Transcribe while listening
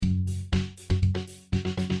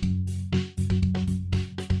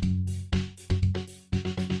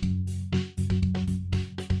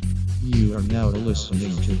You are now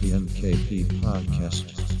listening to the MKP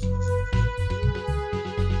podcast.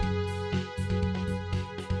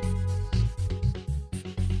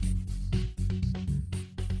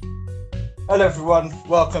 Hello everyone,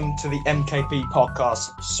 welcome to the MKP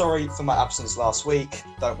podcast. Sorry for my absence last week.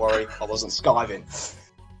 Don't worry, I wasn't skiving.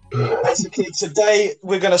 Basically, today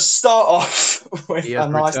we're going to start off with a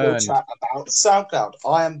nice little chat about SoundCloud.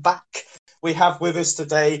 I am back. We have with us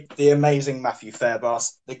today the amazing Matthew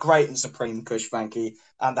Fairbass, the great and supreme Kush Frankie,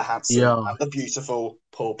 and the handsome and the beautiful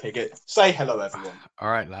Paul Piggott. Say hello, everyone. All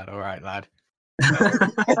right, lad.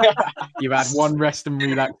 You've had one rest and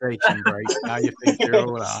relaxation break. Now you think you're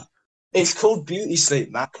all that. It's called beauty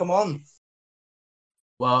sleep, Matt. Come on.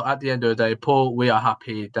 Well, at the end of the day, Paul, we are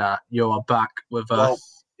happy that you are back with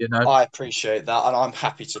us. You know, I appreciate that, and I'm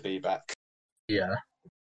happy to be back. Yeah.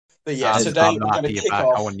 But yeah, today we're going to kick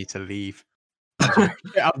off. I want you to leave.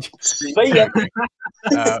 See ya.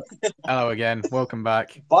 Hello again. Welcome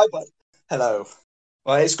back. Bye. Hello.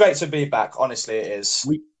 Well, it's great to be back. Honestly, it is.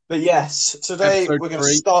 But yes, today we're going to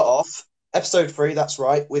start off episode 3. That's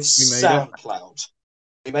right, with SoundCloud.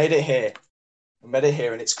 We made it here.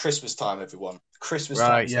 And it's Christmas time, everyone. Christmas time.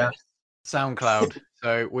 Right, yeah. SoundCloud.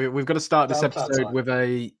 So we've got to start this episode with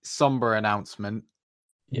a somber announcement.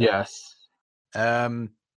 Yes.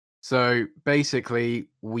 So basically,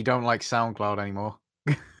 we don't like SoundCloud anymore.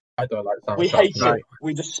 I don't like SoundCloud. We hate it.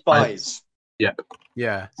 We despise.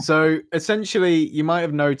 Yeah. So essentially, you might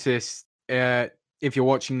have noticed if you're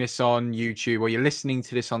watching this on YouTube or you're listening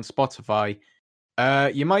to this on Spotify,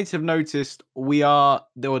 you might have noticed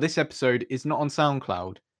this episode is not on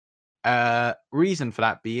SoundCloud. Reason for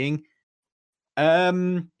that being,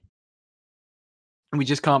 we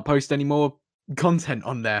just can't post any more content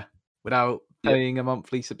on there without paying a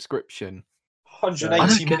monthly subscription.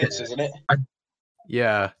 180 minutes, isn't it?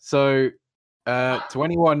 Yeah. So, to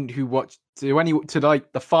anyone who watched, to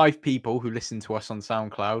like the 5 people who listen to us on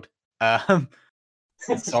SoundCloud,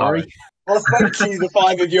 sorry. Well, thank you, the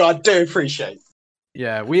 5 of you. I do appreciate.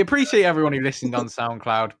 Yeah, we appreciate everyone who listened on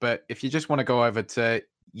SoundCloud, but if you just want to go over to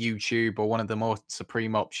YouTube or one of the more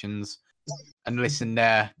supreme options and listen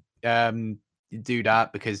there, do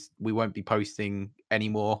that because we won't be posting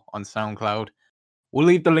anymore on SoundCloud. We'll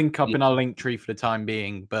leave the link up in our link tree for the time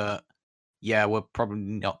being, but yeah, we're probably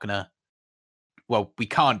not gonna. Well, we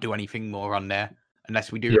can't do anything more on there unless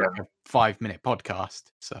we do like a 5-minute podcast.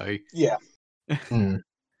 So yeah, 5-minute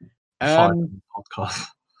podcast.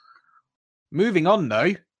 Moving on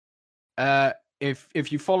though,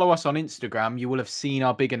 if you follow us on Instagram, you will have seen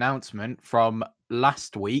our big announcement from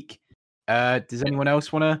last week. Does anyone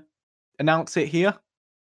else want to announce it here?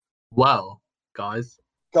 Well, guys,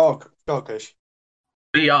 go Kush.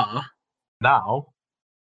 We are now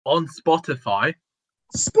on Spotify.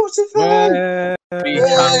 Spotify. We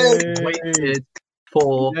have waited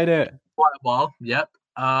for quite a while. Yep.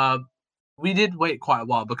 We did wait quite a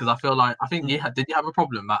while because I think you did you have a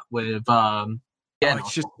problem, Matt, with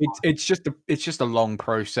it's just a long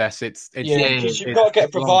process. It's you've got to get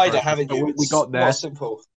a provider, haven't you? We got there. Not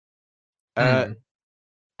simple.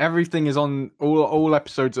 Everything is on. All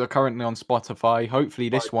episodes are currently on Spotify. Hopefully,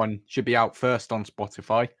 this one should be out first on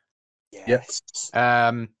Spotify. Yes.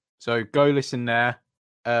 So go listen there.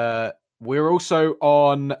 We're also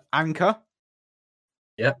on Anchor.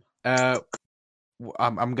 Yep.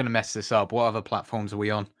 I'm gonna mess this up. What other platforms are we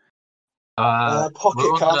on?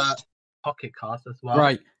 Pocket Cast. Pocket Cast as well.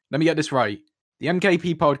 Right. Let me get this right. The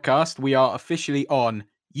MKP podcast. We are officially on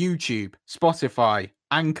YouTube, Spotify,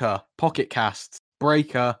 Anchor, Pocket Casts,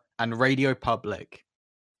 Breaker, and Radio Public.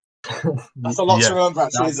 That's a lot to remember,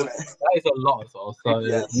 actually, isn't it? That is a lot as well. So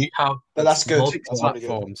you have, but that's good. That's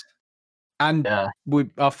platforms. And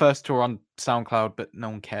our first tour on SoundCloud, but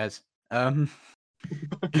no one cares.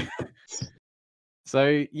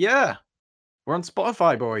 So yeah, we're on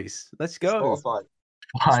Spotify, boys. Let's go. Spotify.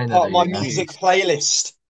 Finally, my music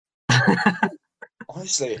playlist.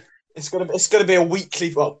 Honestly, it's gonna be a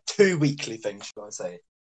weekly, 2 weekly things, should I say?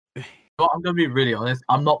 Well, I'm gonna be really honest.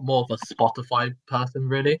 I'm not more of a Spotify person,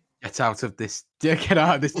 really. Get out of this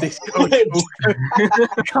Discord. I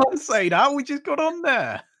can't say that. We just got on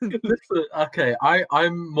there. Listen, okay,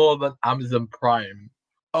 I'm more than Amazon Prime.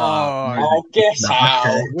 I'll guess how.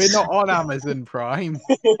 Okay. We're not on Amazon Prime.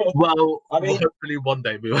 Well, I mean, hopefully one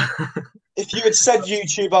day we will. If you had said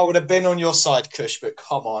YouTube, I would have been on your side, Kush. But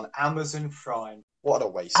come on, Amazon Prime. What a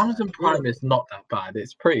waste. Amazon Prime is not that bad.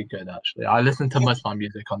 It's pretty good, actually. I listen to most of my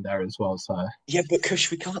music on there as well. So yeah, but Kush,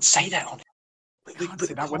 we can't say that on it.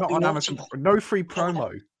 We're not on Amazon. No free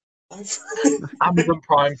promo. Amazon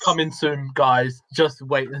Prime coming soon, guys. Just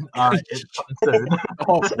wait. It's coming soon.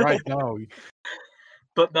 Oh, right, no.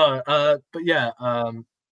 But no, but yeah,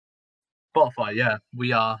 Spotify, yeah,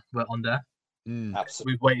 we're on there.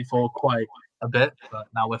 Absolutely. We've waited for quite a bit, but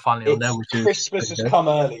now we're finally on there, which is Christmas has good. come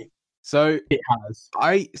early. So It has.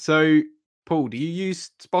 Paul, do you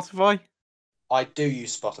use Spotify? I do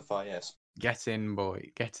use Spotify, yes. Get in, boy.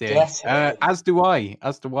 Get in. Get in. As do I.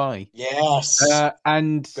 Yes.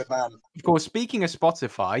 And Good man. of course, speaking of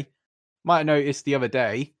Spotify, might have noticed the other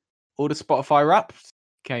day, all the Spotify Wrapped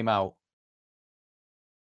came out.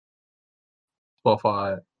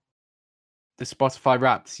 Spotify. The Spotify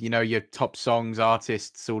Wrapped, you know, your top songs,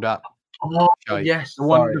 artists, all that. Oh, shite. yes.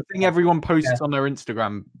 The thing everyone posts on their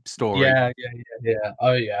Instagram story. Yeah.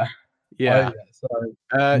 Oh, yeah. Yeah. So,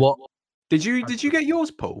 what did you get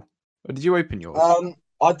yours, Paul? Or did you open yours?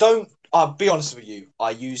 I don't. I'll be honest with you.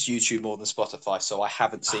 I use YouTube more than Spotify, so I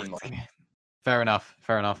haven't seen mine. Fair enough.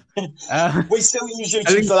 We still use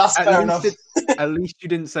YouTube, so that's fair enough. At least you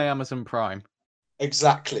didn't say Amazon Prime.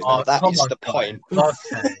 Exactly. That is the point.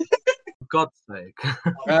 God's sake.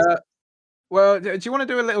 Well, do you want to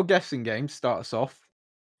do a little guessing game? Start us off.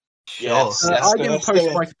 Yes. I didn't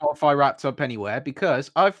post my Spotify Wrapped up anywhere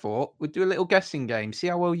because I thought we'd do a little guessing game. See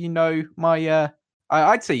how well you know my.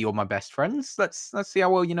 I'd say you're my best friends. Let's see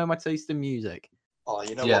how well you know my taste in music. Oh,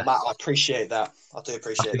 you know what, Matt? I appreciate that. I do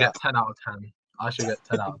appreciate that. Get 10 out of 10. I should get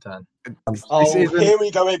 10 out of 10. Here we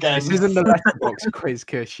go again. This isn't the letterbox quiz,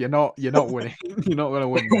 Kush. You're not winning. You're not going to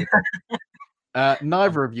win this.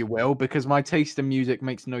 Neither of you will, because my taste in music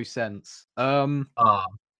makes no sense. We'll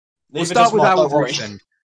start with Aldrich.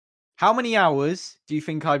 How many hours do you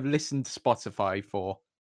think I've listened to Spotify for?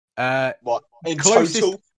 What in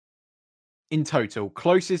total? In total,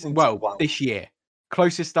 closest. This year,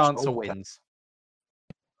 closest answer wins.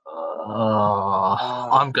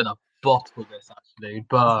 I'm gonna bottle this actually,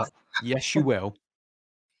 but yes, you will.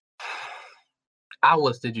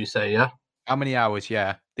 Hours? Did you say? Yeah. How many hours?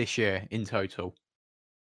 Yeah, this year in total.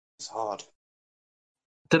 It's hard.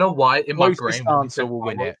 Don't know why in my brain answer will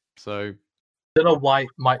win it. So don't know why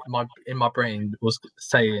my in my brain was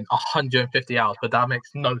saying 150 hours, but that makes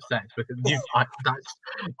no sense because that's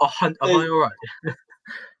 100. Am I all right?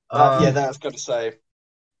 Yeah, that's got to say.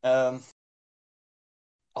 I'm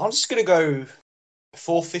just gonna go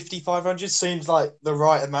 450, 500. Seems like the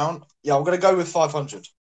right amount. Yeah, I'm gonna go with 500.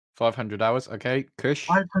 500 hours. Okay, Kush.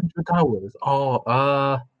 500 hours.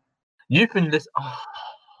 Oh, you've been listening.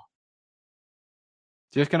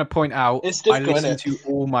 Just going to point out, I listen to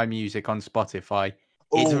all my music on Spotify.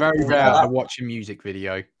 It's very rare I watch a music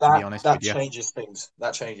video, to be honest with you. That changes things.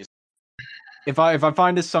 That changes. If I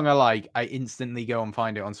find a song I like, I instantly go and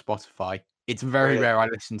find it on Spotify. It's very rare I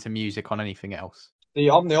listen to music on anything else. See,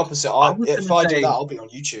 I'm the opposite. If I do that, I'll be on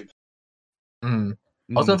YouTube. I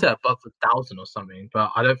was going to say above 1,000 or something,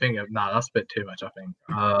 but I don't think... that's a bit too much, I think.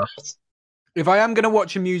 If I am going to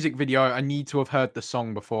watch a music video, I need to have heard the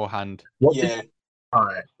song beforehand. All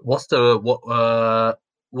right. What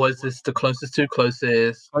is this the closest to?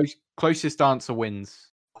 Closest answer wins.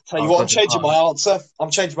 I'll tell you what, I'm changing my answer. I'm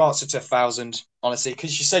changing my answer to 1,000, honestly,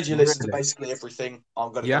 because you said you listen to basically everything.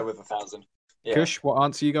 I'm going to go with 1,000. Yeah. Kush, what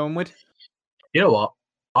answer are you going with? You know what?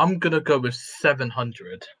 I'm going to go with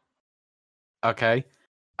 700. Okay.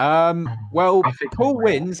 Well, Paul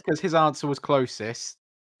wins because his answer was closest,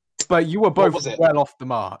 but you were both well off the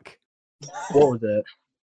mark. What was it?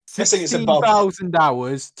 16,000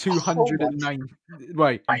 hours, 209.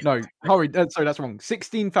 Wait, no, sorry, that's wrong.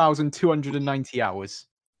 16,290 hours.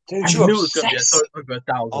 Dude, I knew it was going to be over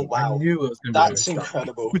 1,000. Oh, wow. I knew it was going to be That's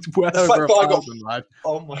incredible. It's well over 1,000, lad.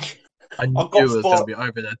 Oh, my. I knew it was going to be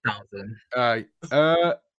over 1,000.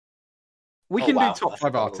 We can do top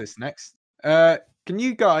 5 artists next. Can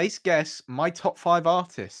you guys guess my top 5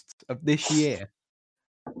 artists of this year?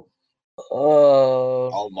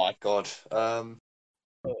 Oh, my God.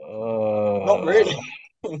 Not really.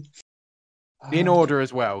 In order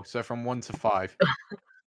as well, so from 1 to 5.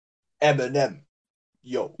 Eminem.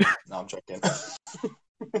 Yo. No, I'm joking.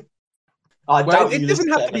 It doesn't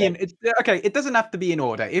have to be in. It doesn't have to be in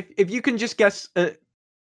order. If you can just guess,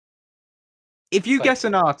 if you guess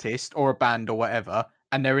an artist or a band or whatever,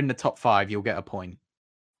 and they're in the top 5, you'll get a point.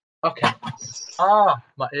 Okay.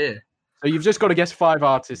 My ear. So you've just got to guess 5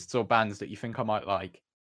 artists or bands that you think I might like.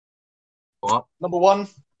 What? Number 1,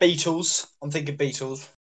 Beatles. I'm thinking Beatles.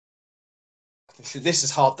 This is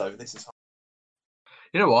hard though.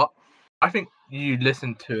 You know what? I think you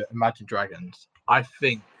listen to Imagine Dragons. I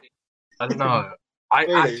don't know.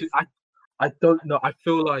 Really? I don't know. I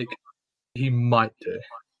feel like he might do.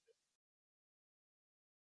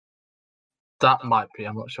 That might be.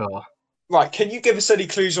 I'm not sure. Right. Can you give us any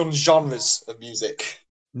clues on genres of music?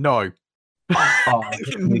 No. Not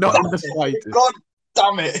in the slightest. God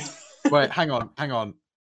Damn it! Wait, hang on. I don't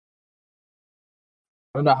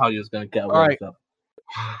know how you're going to get away All right. with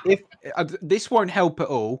that. If this won't help at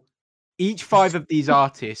all, each 5 of these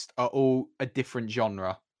artists are all a different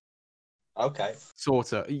genre. Okay.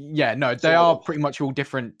 Sort of. Yeah, no, they Sort are of. pretty much all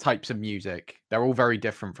different types of music. They're all very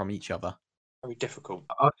different from each other. Very difficult.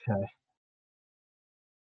 Okay.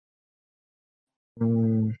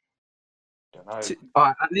 Don't know. All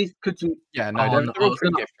right, at least could you? Yeah, no, Oh, they're, no, they're all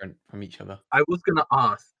pretty different from each other. I was gonna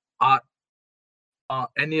ask, are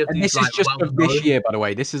any of And these this like is just of well-known? this year, by the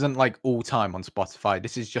way. This isn't like all time on Spotify.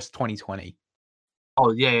 This is just 2020.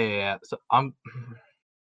 Oh yeah. So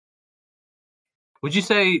would you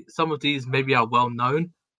say some of these maybe are well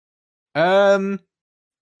known? At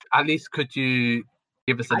least could you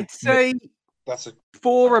give us a? I'd say That's a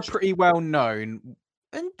 4 are pretty well known,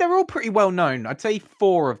 and they're all pretty well known. I'd say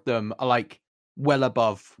 4 of them are like well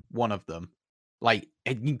above one of them, like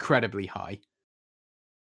incredibly high.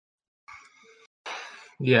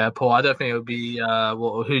 Yeah, Paul. I don't think it would be.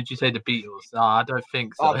 Who'd you say the Beatles? I don't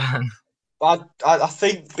think so. I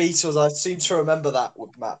think Beatles. I seem to remember that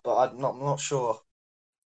with Matt, but I'm not sure.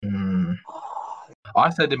 I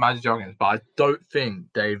said Imagine Dragons, but I don't think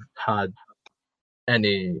they've had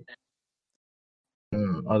any.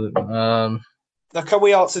 Now, can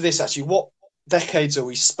we answer this actually? What decades are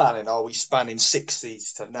we spanning? Are we spanning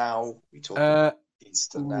 60s to now? Are we talking 60s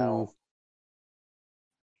to now?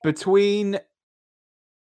 Between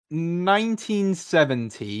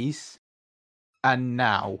 1970s and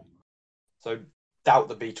now. So doubt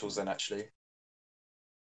the Beatles then, actually.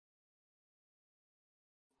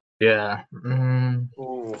 Yeah.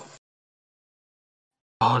 Ooh,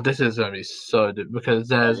 Oh, this is gonna be so because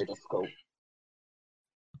there's. very difficult.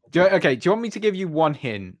 Do you want me to give you one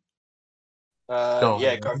hint?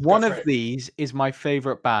 Yeah, one of these is my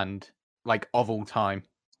favorite band, like of all time,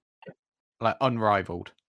 like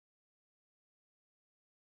unrivaled.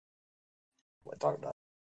 I don't know.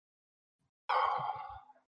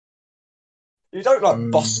 You don't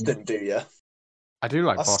like Boston, do you? I do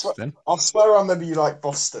like Boston. I swear I remember you like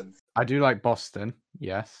Boston. I do like Boston,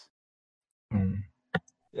 yes.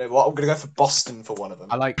 Yeah, well, I'm gonna go for Boston for one of them.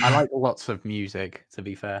 I like lots of music, to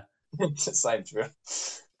be fair. Same to me.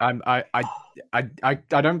 I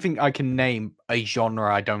don't think I can name a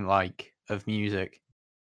genre I don't like of music.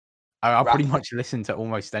 I'll pretty much listen to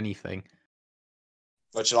almost anything.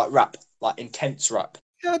 But you like rap, like intense rap.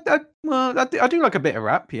 Yeah, I do like a bit of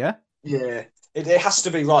rap, yeah. Yeah, it has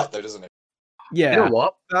to be right though, doesn't it? Yeah. You know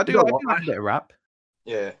what? I do like a bit of rap.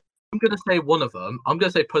 Yeah. I'm gonna say one of them. I'm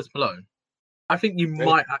gonna say Post Malone. I think you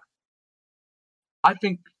might. I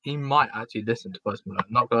think he might actually listen to Post Malone.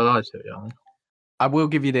 Not gonna lie to you. I will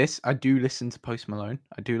give you this. I do listen to Post Malone.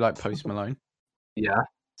 I do like Post Malone. Yeah.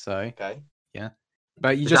 So okay. Yeah,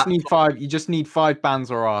 but you just need 5. You just need 5 bands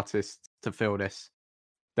or artists to fill this.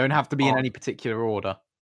 Don't have to be in any particular order.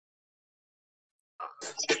 I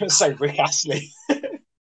was gonna say Rick Astley.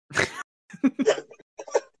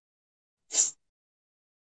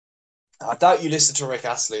 I doubt you listen to Rick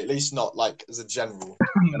Astley, at least not like as a general.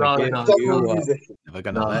 No. Never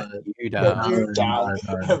gonna let you down. Never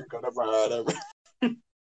gonna run.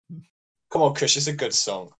 Come on, Chris, it's a good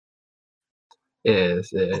song. It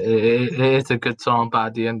is. It is a good song, but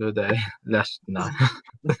at the end of the day, let's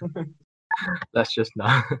just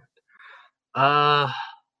no. I'm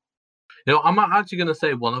actually gonna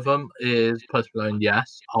say one of them is Post Malone.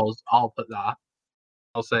 Yes, I'll put that.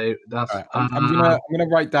 I'll say that's. Right, I'm gonna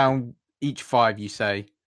write down each 5 you say.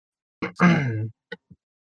 You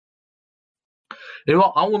know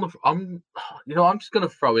what? I'm just gonna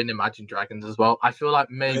throw in Imagine Dragons as well. I feel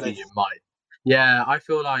like maybe you might. Yeah, I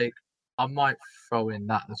feel like I might throw in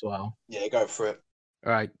that as well. Yeah, go for it.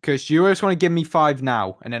 All right, because you just want to give me 5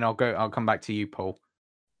 now, and then I'll come back to you, Paul.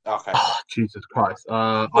 Okay. Oh, Jesus Christ!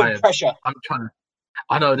 Pressure. I'm trying to.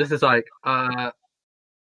 I know this is like. You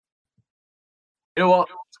know what?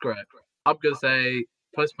 Screw it. I'm gonna say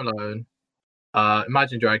Post Malone,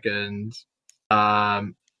 Imagine Dragons,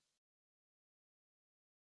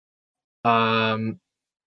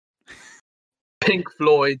 Pink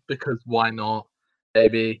Floyd, because why not?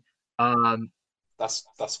 Maybe. That's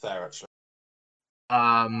fair actually.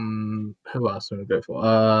 Who else am I gonna go for?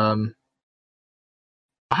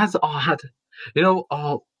 I had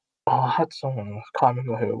someone. I can't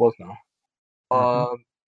remember who it was now. I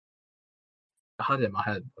had it in my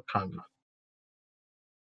head. I can't remember.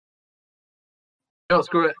 You know,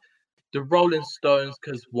 screw it. The Rolling Stones,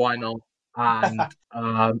 because why not? And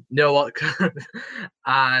you know what?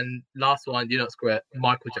 And last one, you know, screw it.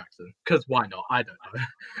 Michael Jackson, because why not? I don't know.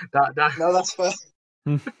 No, that's fair.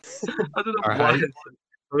 I don't know why.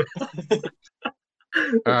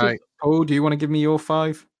 All right, Paul, do you want to give me your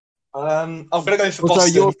 5? I'm gonna go for Also,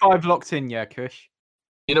 Boston. your 5 locked in, yeah, Kush.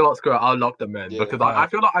 You know what, screw it, I'll lock them in Yeah. because I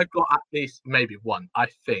feel like I've got at least maybe one, I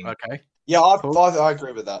think. Okay. Yeah, Cool. I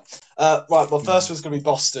agree with that. Right, well, first one's gonna be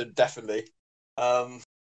Boston, definitely. I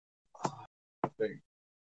think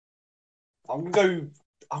I'm gonna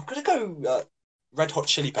go Red Hot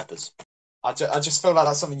Chili Peppers. I just feel like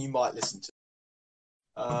that's something you might listen to.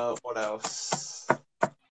 What else?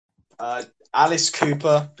 Alice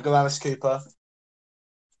Cooper. Go Alice Cooper.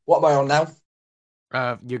 What am I on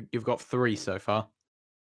now? You've got 3 so far.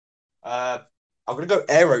 I'm gonna go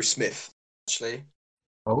Aerosmith. Actually,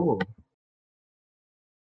 Oh.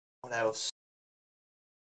 what else?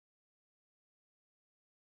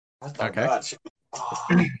 I don't Okay. know,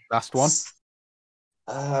 actually. Last one.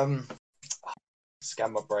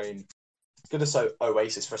 Scan my brain. I'm gonna say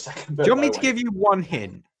Oasis for a second. Do you want me to give you one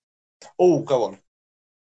hint? Oh, go on.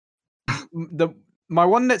 My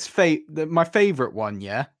one that's my favorite one,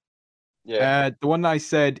 yeah. Yeah. The one that I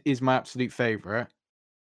said is my absolute favorite.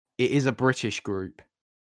 It is a British group.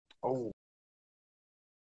 Oh.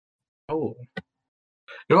 Oh.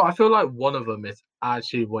 You know what, I feel like one of them is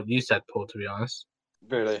actually what you said, Paul, to be honest.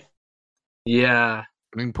 Really? Yeah.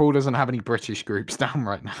 I mean, Paul doesn't have any British groups down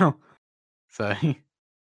right now, so. like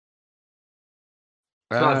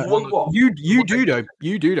one of- what? You do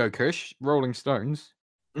though, Kush. Rolling Stones.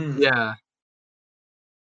 Yeah.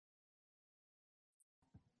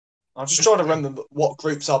 I'm just trying to remember what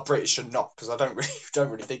groups are British and not, because I don't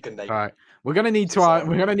really think of names. All right, we're gonna need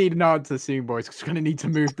an answer soon, boys. Because we're gonna need to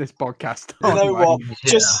move this podcast. You know on, what?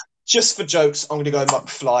 right? Yeah. Just for jokes, I'm gonna go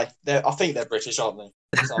McFly. I think they're British, aren't they?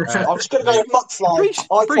 So I'm just gonna go McFly.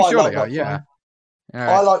 I'm pretty sure like they are. McFly. Yeah. All right.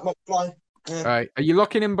 I like McFly. Yeah. All right. Are you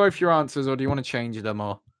locking in both your answers, or do you want to change them?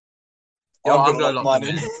 Or Yo, I'm I'm gonna gonna lock lock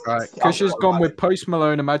mine them in. all right, I'm Kush has gonna gone lock with mine Post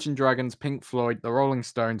Malone, Imagine Dragons, Pink Floyd, The Rolling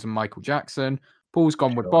Stones, and Michael Jackson. Paul's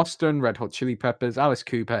gone with Sure. Boston, Red Hot Chili Peppers, Alice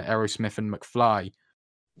Cooper, Aerosmith, and McFly. in.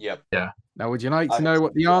 Yep. Now, would you like to I know think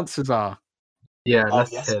what the so, yeah. answers are? Yeah, Oh,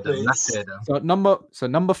 let's yes, hear them. Let's please. hear them. So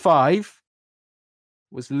number 5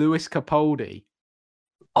 was Lewis Capaldi.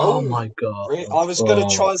 Oh my god. Really? I was gonna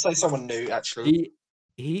try and say someone new, actually.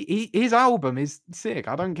 His album is sick.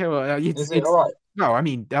 I don't care what Is it alright? No, I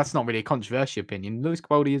mean that's not really a controversial opinion. Lewis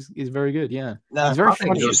Capaldi is very good. Yeah, No, he's very I think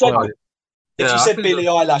funny Lewis as well. Capaldi- If Yeah, you I said think Billie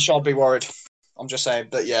Eilish, I'd be worried. I'm just saying,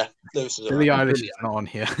 but yeah, Lewis is Billie alright. Eilish is not on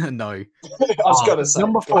here. No. I was gonna say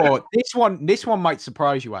Number go on. 4. This one might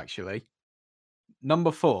surprise you actually.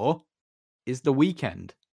 Number 4 is The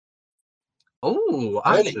Weeknd. Oh,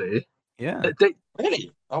 Really? actually. Yeah.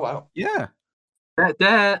 Really? Oh wow. Yeah.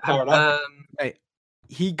 Their Fair enough.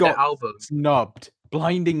 He their got album. snubbed.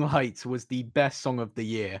 Blinding Lights was the best song of the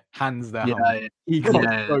year, hands down. Yeah, He got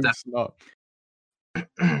yeah, so that- snubbed.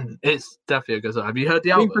 It's definitely a good song. Have you heard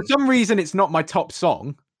the I mean, album? for some reason, it's not my top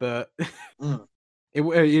song, but Mm.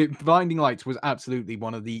 Blinding Lights was absolutely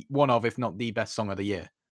one of, if not the best song of the year.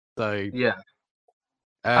 So, Yeah.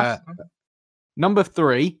 number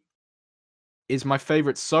 3 is my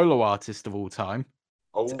favorite solo artist of all time.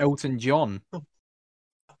 It's Oh, Elton John. damn it.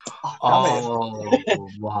 Oh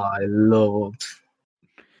my lord.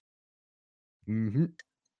 Mm-hmm.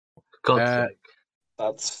 God's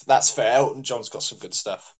sake. That's fair. Elton John's got some good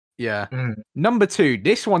stuff. Yeah. Mm. Number 2,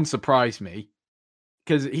 this one surprised me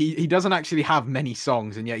because he doesn't actually have many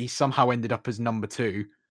songs, and yet he somehow ended up as number 2.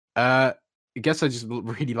 I guess I just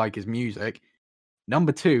really like his music.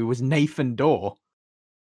 Number 2 was Nathan Dorr,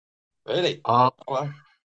 Really? Oh, Well,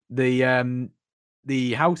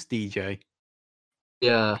 the house DJ.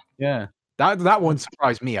 yeah. Yeah, that one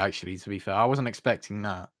surprised me actually. To be fair, I wasn't expecting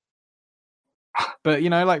that. But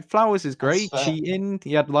like Flowers is great. That's fair. Cheating,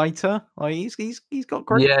 he had Lighter. Like he's got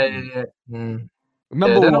great. Yeah, songs. yeah, yeah. Mm. Yeah,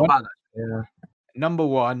 Number they're one, not bad. Yeah. number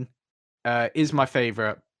 1 is my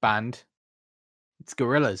favorite band. It's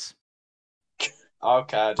Gorillaz.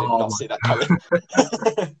 okay, I did Oh not my see that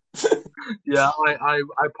coming. Yeah, I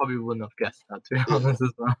probably wouldn't have guessed that, to be honest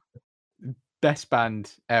as well. Best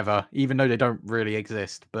band ever, even though they don't really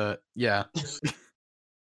exist. But yeah,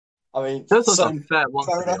 I mean, Those are so, some fair ones,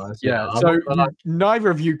 fair to be enough. honest. yeah. I'm So not gonna lie.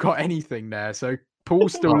 neither of you got anything there. So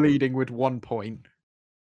Paul's still Oh. leading with 1 point.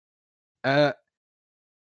 Can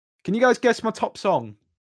you guys guess my top song?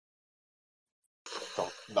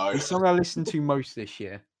 God, no. The song I listened to most this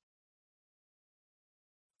year.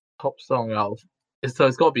 Top song out. So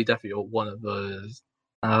it's got to be definitely one of those.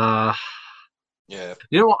 Yeah.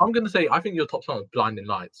 You know what? I'm gonna say. I think your top song is "Blinding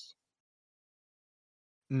Lights."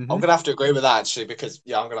 Mhm. I'm gonna have to agree with that actually, because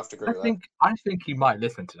I'm gonna have to agree with I think he might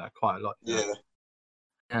listen to that quite a lot. that. Yeah.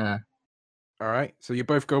 Yeah. All right. So you're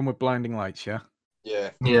both going with Blinding Lights, yeah?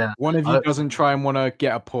 Yeah. Yeah. One of you doesn't try and want to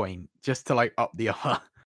get a point just to like up the other.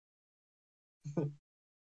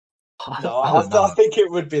 No, I don't know. I think it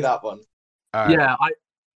would be that one. All right. Yeah, I All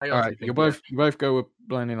honestly right, think you both go with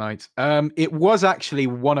Blinding Lights. It was actually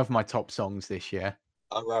one of my top songs this year.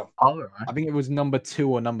 Oh, wow. All right. I think it was number 2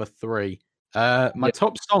 or number 3. My Yeah.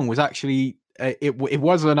 top song was actually it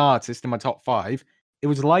was an artist in my top 5. It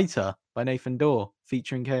was Lighter by Nathan Dorr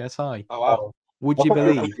featuring KSI. Oh, wow. Would you Well,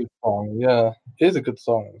 believe? It's a good song. Yeah, it is a good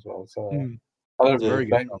song as well. So Mm, I don't Yeah. really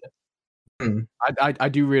very good blame song. it. I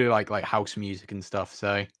do really like house music and stuff.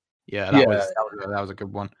 So yeah, Yeah. that was a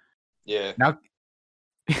good one. Yeah. Now,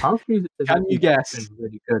 House music has Can you actually guess? been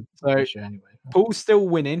really good So- this year anyway. Paul's still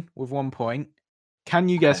winning with 1 point. Can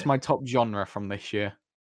you guess Okay. my top genre from this year?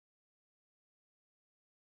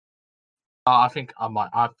 I think I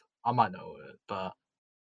might know it, but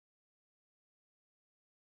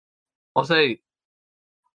I'll say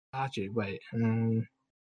actually wait.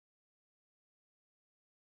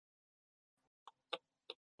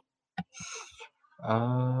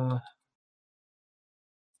 Uh,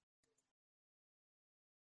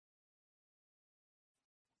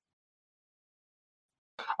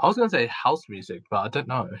 I was gonna say house music, but I don't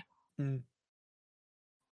know. Mm.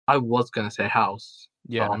 I was gonna say house,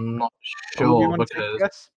 Yeah. but I'm not Paul, do you sure want to take a because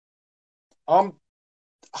guess? I'm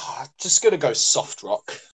just going to go soft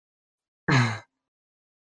rock.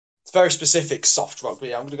 It's very specific, soft rock, but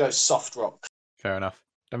yeah, I'm going to go soft rock. Fair enough.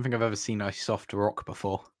 Don't think I've ever seen a soft rock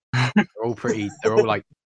before. They're all like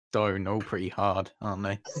stone, all pretty hard, aren't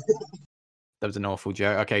they? That was an awful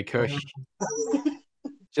joke. Okay, Kush.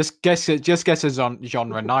 Just guess a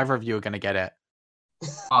genre. Neither of you are gonna get it.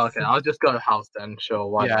 Oh, okay, I'll just go house then. Sure,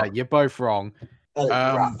 why Yeah, not? you're both wrong.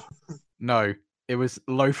 Rap. No, it was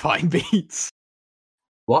lo-fi beats.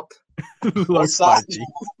 What? What's Lo-fi that? beats.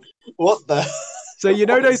 What the? So you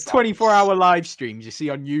know What those is that? 24-hour live streams you see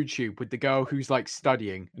on YouTube with the girl who's like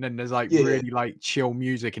studying, and then there's like Yeah. really like chill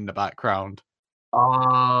music in the background.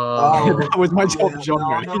 Oh, That was my top yeah,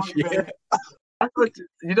 genre no, this year. I thought,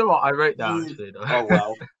 you know what? I wrote that actually. Though. Oh,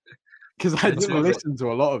 wow. Because I Yeah, didn't love it. listen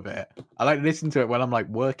to a lot of it. I like listen to it when I'm like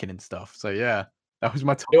working and stuff. So yeah, that was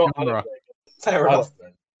my top You know what? I genre. don't blame Fair it. I enough. don't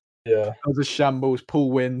blame it. Yeah. That was a shambles.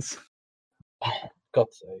 Paul wins.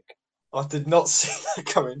 God's sake. I did not see that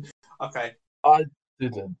coming. Okay. I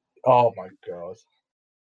didn't. Oh my god.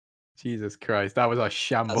 Jesus Christ, that was a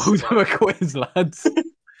shambles of a quiz, lads.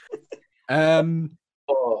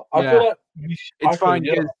 Oh, I Yeah. feel like It's fine.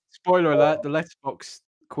 Yeah. Because, spoiler alert: the Letterboxd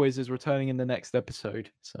quiz is returning in the next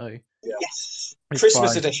episode. So Yes. It's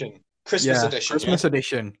Christmas fine. edition. Christmas edition. Christmas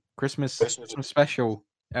edition, Christmas special.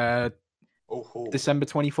 Oh, December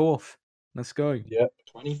 24th. Let's go. Yeah.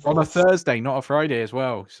 24. On a Thursday, not a Friday as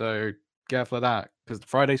well. So careful of that, because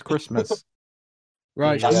Friday's Christmas.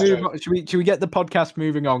 Right, That's should we, true. move on? Should we get the podcast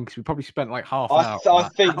moving on? Because we probably spent like half an hour.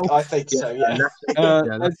 I think so.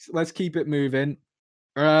 Yeah. Let's keep it moving.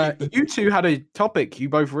 You two had a topic you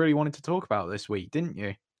both really wanted to talk about this week, didn't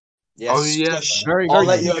you? Yes. Oh, yeah. Kush, Very, I'll very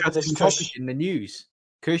let you over interesting this, topic Kush. in the news.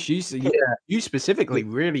 Kush, you Yeah. specifically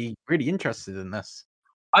really interested in this.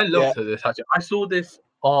 I looked at this actually. I saw this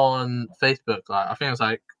on Facebook. Like I think it was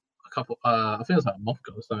like I think it was like a month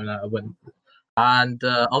ago or something. I went and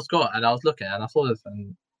I was looking and I saw this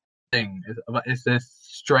thing. It's this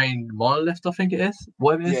strange monolith. I think it is.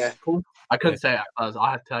 What it is Yeah. called? I couldn't say it at first.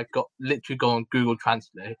 I had to literally go on Google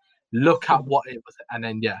Translate, look at what it was, and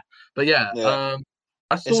then But Yeah.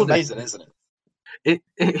 I saw It's this. amazing, isn't it?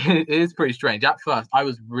 It is pretty strange. At first, I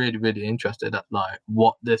was really interested at like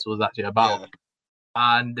what this was actually about. Yeah.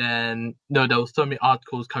 And then there was so many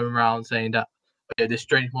articles coming around saying that this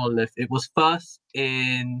strange monolith. It was first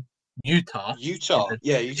in Utah. Utah.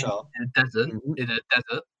 Utah. In a desert. Mhm. In a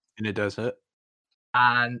desert. In a desert.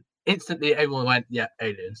 And instantly everyone went, yeah,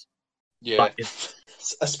 aliens. Yeah. Like,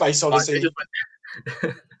 A space Like, odyssey. they just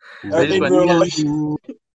went, Everything went, real yeah.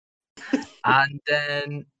 life. And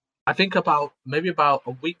then I think about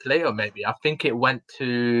a week later, I think it went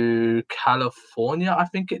to California. I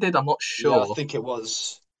think it did. I'm not sure. Yeah, I think it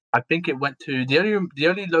was. I think it went to the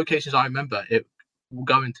only locations I remember it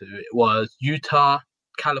going to. It was Utah,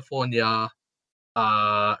 California,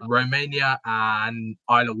 Romania, and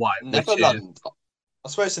Isle of Wight. Netherlands. I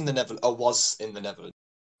swear it's in the Netherlands. Or was in the Netherlands.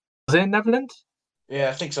 Was it in Netherlands? Yeah,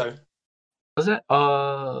 I think so. Was it?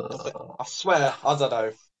 I swear. I don't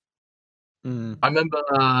know. I remember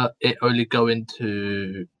it only going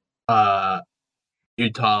to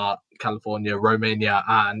Utah, California, Romania,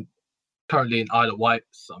 and currently in Isle of Wight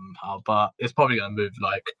somehow. But it's probably going to move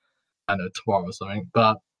like I don't know tomorrow or something.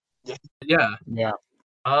 But yeah.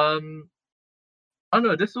 I don't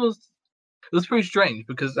know. It was pretty strange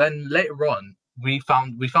because then later on we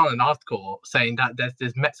found an article saying that there's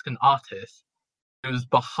this Mexican artist who's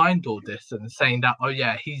behind all this and saying that, oh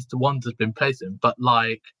yeah, he's the one that's been placing. But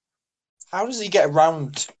like, How does he get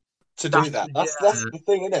around to do that? That's the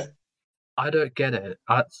thing, isn't it? I don't get it.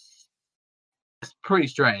 It's pretty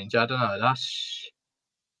strange. I don't know.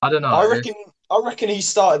 I don't know. I reckon he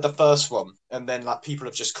started the first one, and then like people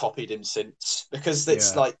have just copied him since, because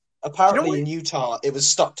it's like apparently in Utah it was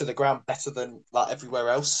stuck to the ground better than like everywhere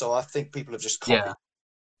else. So I think people have just copied. Yeah.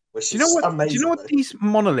 Which is amazing. Do you know what these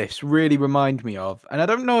monoliths really remind me of? And I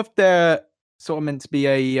don't know if they're sort of meant to be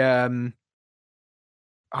a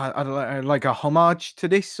like a homage to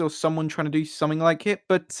this, or someone trying to do something like it.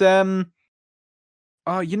 But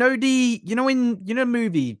you know the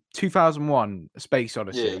movie 2001: A Space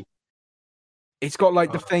Odyssey. Yeah. It's got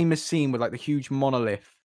like the famous scene with like the huge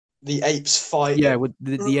monolith. The apes fight. Yeah, with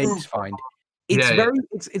the apes find.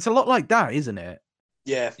 It's it's a lot like that, isn't it?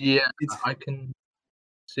 Yeah. Yeah, I can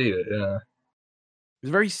see it. Yeah. It's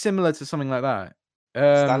very similar to something like that.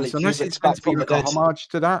 Stanley So unless Kubrick's it's meant to back be from like the a dead. homage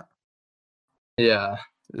to that. Yeah.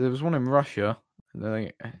 There was one in Russia.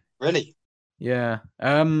 Really? Yeah.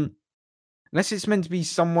 Unless it's meant to be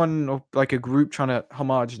someone or like a group trying to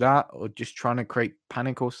homage that, or just trying to create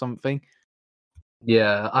panic or something.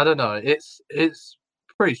 Yeah, I don't know. It's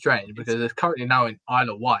pretty strange because it's currently now in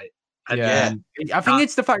Isle of Wight. And Yeah. I think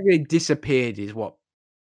it's the fact that it disappeared is what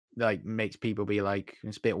like makes people be like,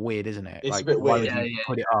 it's a bit weird, isn't it? It's like, a bit why weird. would you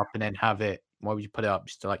put it up and then have it? Why would you put it up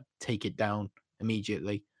just to like take it down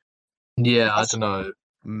immediately? Yeah, I don't know.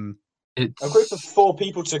 A group of 4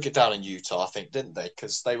 people took it down in Utah, I think, didn't they?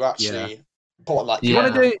 Because they were actually like. Do you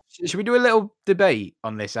want to do? Should we do a little debate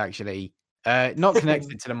on this? Actually, not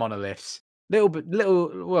connected to the monoliths.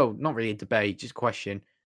 Well, not really a debate, just a question.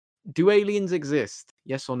 Do aliens exist?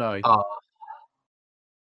 Yes or no?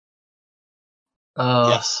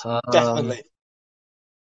 Yes, definitely.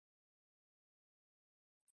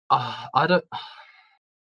 I don't.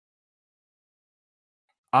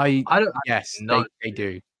 Yes, know. they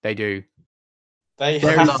do. They do. There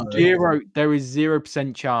is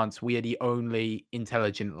 0% chance we are the only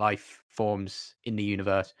intelligent life forms in the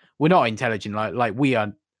universe. We're not intelligent, like we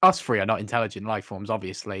are. Us 3 are not intelligent life forms,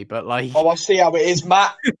 obviously, but like. Oh, I see how it is,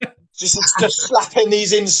 Matt. just slapping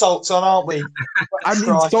these insults on, aren't we? I'm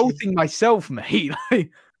insulting myself, mate. I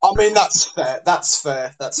mean, that's fair. That's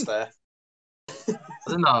fair. I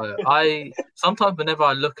don't know. Sometimes whenever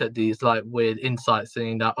I look at these like weird insights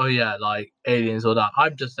saying that, oh yeah, like aliens or that,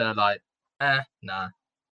 I'm just there like, nah.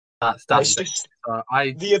 That's just,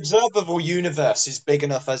 the observable universe is big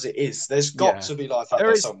enough as it is. There's got to be life out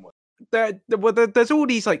there somewhere. There's all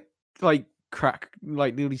these like all these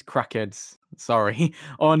crackheads. Sorry,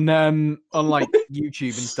 on like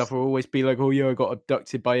YouTube and stuff will always be like, oh yeah, I got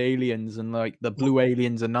abducted by aliens, and like the blue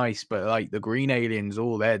aliens are nice, but like the green aliens,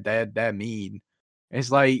 they're mean. It's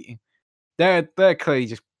like they're clearly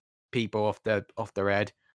just people off their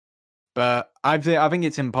head. But I think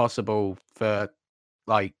it's impossible for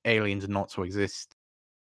like aliens not to exist.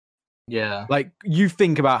 Yeah. Like you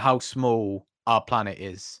think about how small our planet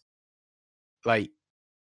is. Like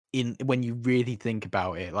when you really think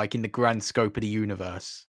about it, like in the grand scope of the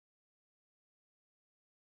universe.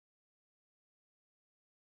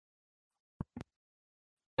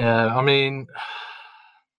 Yeah, I mean,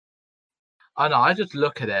 I know. I just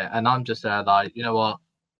look at it and I'm just there, like, you know what?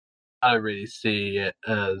 I don't really see it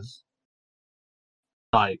as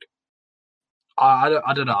like. I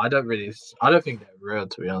don't know. I don't think they're real,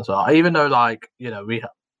 to be honest. Even though, like, you know, we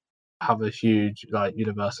have a huge like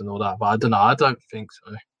universe and all that, but I don't know. I don't think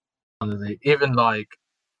so. Honestly, even like,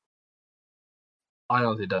 I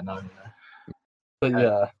honestly don't know. But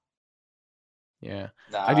yeah.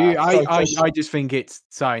 Nah, I just think it's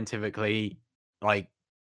scientifically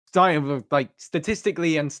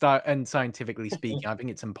statistically and scientifically speaking, I think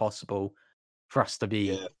it's impossible for us to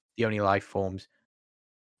be the only life forms.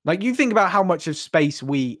 Like you think about how much of space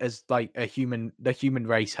we as like the human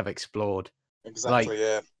race have explored. Exactly.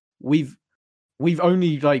 Like, we've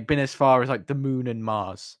only like been as far as like the moon and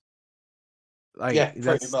Mars. Like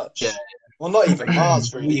pretty much. Yeah. Well, not even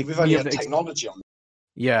Mars really. We've only had technology on.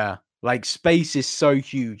 Yeah, like space is so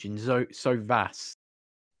huge and so vast.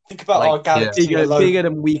 Think about our galaxy bigger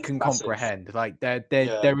than we can comprehend. Like there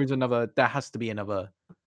has to be another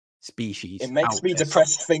species. It makes me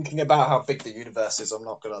depressed thinking about how big the universe is. I'm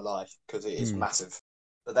not gonna lie, because it is massive.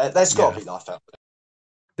 But there's got to be life out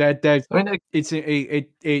there.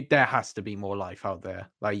 There has to be more life out there.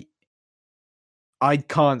 Like I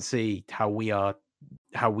can't see how we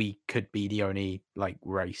could be the only like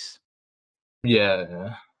race.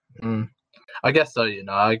 Yeah. I guess so. You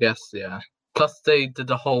know. I guess Plus they did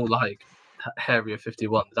the whole like Area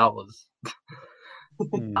 51. That was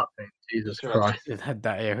Hmm. that thing. Jesus Correct. Christ. It had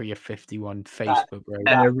that Area 51 Facebook raid.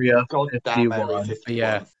 That Area goddamn Area 51. 51.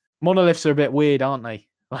 Yeah. Monoliths are a bit weird, aren't they?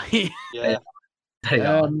 Like, Yeah. They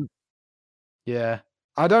are. yeah.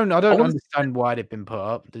 I don't was- understand why they've been put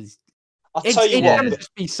up. I'll It's tell you gonna what.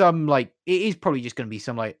 just be some like it is probably just gonna be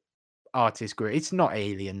some like artist group. It's not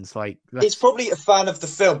aliens. Like It's probably a fan of the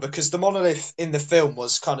film because the monolith in the film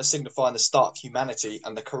was kind of signifying the start of humanity,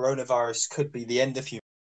 and the coronavirus could be the end of humanity.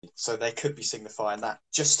 So they could be signifying that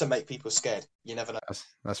just to make people scared. You never know.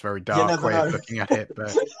 that's a very dark never way of know. looking at it,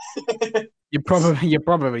 but you're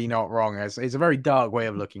probably not wrong. It's a very dark way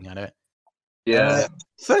of looking at it. Yeah.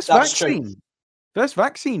 First That's true. vaccine. First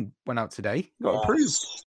vaccine went out today. Got approved.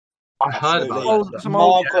 I heard Absolutely. about Oh, that. some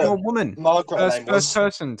old Margaret- woman. Margaret name First was.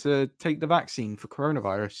 person to take the vaccine for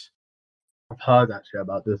coronavirus. I've heard actually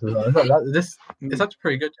about this as well. This it's actually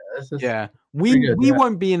pretty good. This is, Yeah, pretty good, we yeah.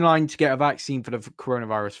 won't be in line to get a vaccine for the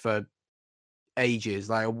coronavirus for ages.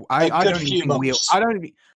 Like I good don't few even think months.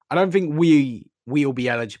 I don't think we'll be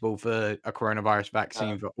eligible for a coronavirus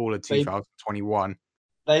vaccine for all of They- 2021.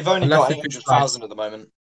 They've only Unless got it's 800,000 at the moment.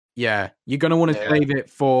 Yeah, you're gonna want to Yeah. save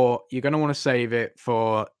it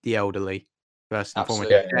for the elderly first and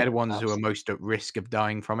foremost. Absolutely. They're the ones who are Absolutely. most at risk of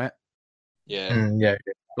dying from it. Yeah. yeah.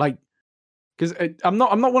 Like, because I'm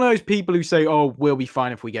not one of those people who say, "Oh, we'll be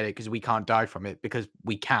fine if we get it because we can't die from it," because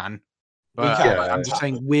we can. But can, I'm just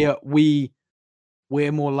saying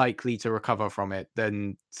we're more likely to recover from it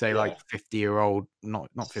than say like 50-year-old, not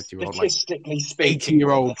 50-year-old, like Statistically speaking,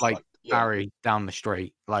 80-year-old that's like Barry down the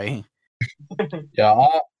street. Like, Yeah,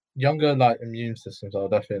 our younger like immune systems are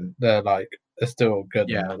definitely they're still good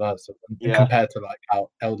Yeah. and all that. So Yeah. compared to like how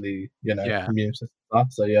elderly, Yeah. immune systems are.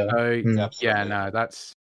 So yeah. so yeah, Absolutely. no,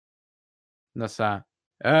 that's that.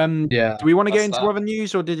 Yeah. Do we want to get That's into that. other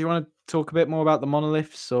news, or did you want to talk a bit more about the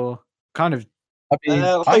monoliths, or kind of I mean,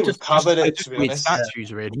 I I'm think we've just covered they're it, just to be weird honest.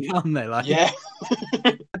 statues, really, aren't they? Like, Yeah.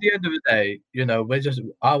 at the end of the day,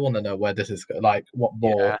 I want to know where this is like what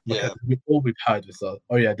more Yeah. because all we've heard is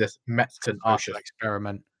this Mexican it's a social artist.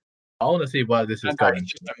 experiment. I want to see where this is Turns out going.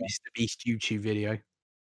 it's just a Mr. Beast YouTube video.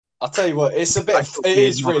 I'll tell you what, it's a bit. Like, It weird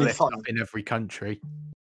is really monoliths fun. up in every country.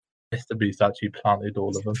 Mr. Beast actually planted all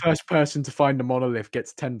of The them. first person to find a monolith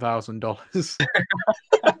gets $10,000.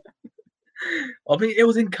 I mean, it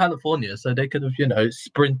was in California, so they could have,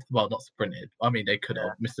 sprint. Well, not sprinted. I mean, they could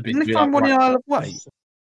have. Mr. Beast. Didn't they be find like, one in right, Isle of Wight?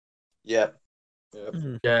 Yeah.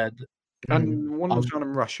 yeah, And one was found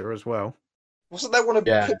in Russia as well. Wasn't there one in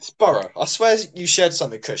Yeah. Pittsburgh? I swear you shared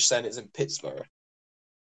something, Kush, saying it's in Pittsburgh.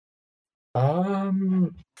 I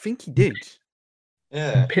think he did.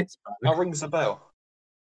 Yeah. Pittsburgh. That rings a bell.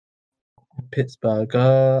 Pittsburgh.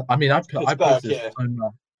 I mean, I Pittsburgh, posted yeah. so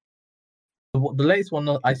much. The latest one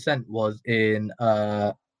that I sent was in.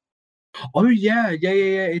 Oh yeah,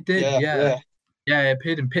 it did. Yeah, it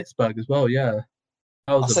appeared in Pittsburgh as well. Yeah,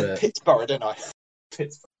 that I was a said bit. Pittsburgh, didn't I?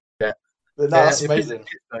 Pittsburgh. Yeah. But no, Yeah, that's it appeared in amazing.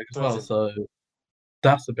 Pittsburgh as well, Amazing. so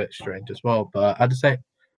that's a bit strange as well. But at the same, at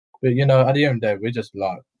the end of the day, we just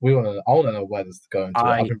I want to know where this is going to.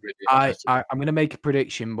 I've been really interested. I'm going to make a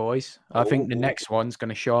prediction, boys. I think the Ooh. next one's going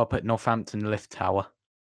to show up at Northampton Lift Tower.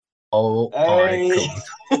 Oh my Hey.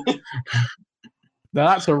 god. Now,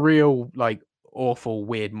 that's a real, like, awful,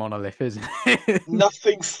 weird monolith, isn't it?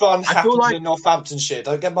 Nothing fun I feel happens like- in Northamptonshire.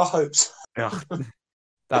 Don't get my hopes. Ugh,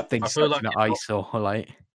 that thing's I feel such like an eyesore. Like,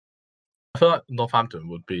 I feel like Northampton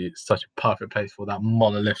would be such a perfect place for that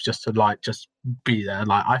monolith just to just be there.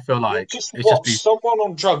 Like I feel like Just it's watch. just be Someone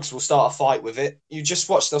on drugs will start a fight with it. You just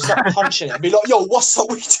watch. They'll start punching it and be like, "Yo, what's up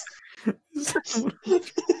with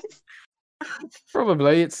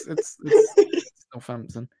probably it's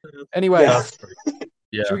Northampton. Anyway, Yeah.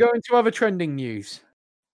 yeah. should we go into other trending news?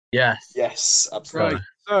 Yes. Yes, absolutely. Right.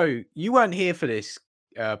 So you weren't here for this,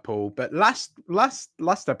 Paul, but last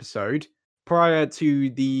episode, prior to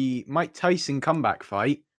the Mike Tyson comeback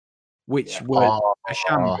fight, which Yeah. was a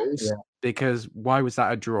shambles, yeah. because why was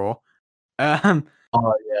that a draw?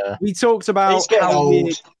 Oh yeah. We talked about He's getting how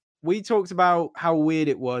old. weird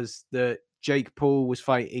it was that Jake Paul was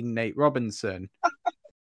fighting Nate Robinson.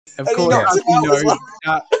 Of And he course, knocked as him you out as know,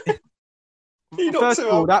 well. He knocked first him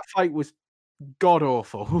of all, out. that fight was god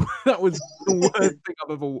awful. That was the worst thing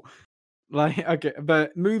I've ever. Like, okay,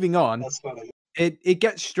 but moving on, That's funny. it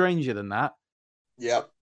gets stranger than that. Yeah.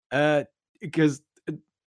 Because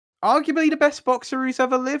arguably the best boxer who's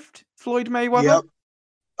ever lived, Floyd Mayweather, Yep.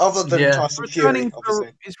 Other than Yeah. Tyson Fury,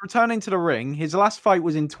 obviously. is returning to the ring. His last fight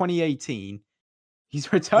was in 2018. He's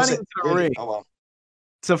Was returning it to the really? ring Oh, well.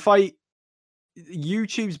 to fight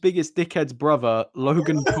YouTube's biggest dickhead's brother,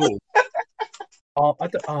 Logan Paul.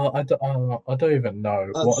 I don't even know.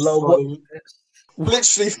 That's What? funny.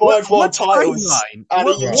 Literally 5 world titles timeline? and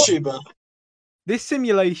a What- YouTuber. This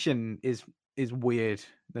simulation is weird.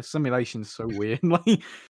 The simulation's so weird. Like,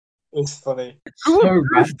 It's funny. who So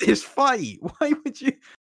approved this fight? Why would you?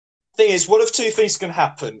 Thing is, one of two things can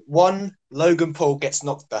happen. One, Logan Paul gets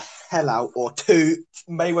knocked the hell out, or two,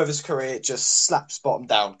 Mayweather's career just slaps bottom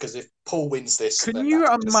down. Because if Paul wins this, Can then you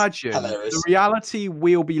that's just imagine hilarious. the reality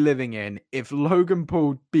we'll be living in if Logan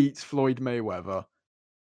Paul beats Floyd Mayweather?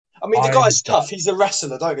 I mean, the I- guy's tough. He's a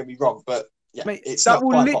wrestler. Don't get me wrong, but yeah, Mate, it's that not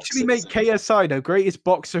will quite literally boxing, make is it? KSI the greatest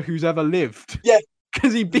boxer who's ever lived. Yeah.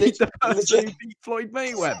 Because he beat the person Legit. who beat Floyd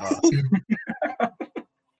Mayweather.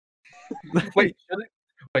 Wait,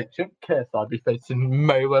 shouldn't KSI be facing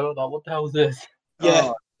Mayweather? Like, what the hell is this? Yeah,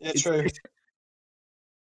 Oh, yeah, true.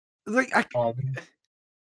 Like, I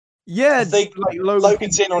think like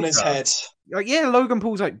Logan's Paul's in on his bigger. head. Like, yeah, Logan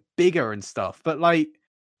Paul's like bigger and stuff, but like,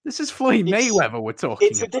 this is Floyd It's- Mayweather we're talking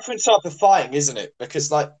It's a about. different type of fighting, isn't it?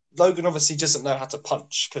 Because like Logan obviously doesn't know how to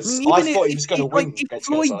punch. I Because mean, I even thought he if- was going to if, win like, if against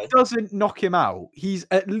Floyd KSI. doesn't knock him out, he's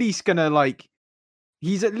at least gonna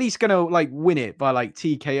like win it by like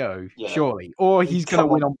TKO, Yeah. surely, or he's gonna Come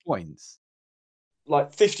win on. on points.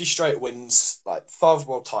 Like 50 straight wins, like 5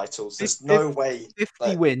 world titles. There's no way. 50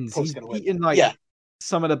 like, wins. Paul's He's gonna win. beaten like Yeah.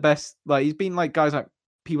 some of the best. Like he's been like guys like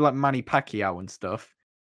people like Manny Pacquiao and stuff.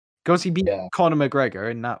 Because he beat Yeah. Conor McGregor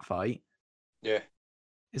in that fight. Yeah.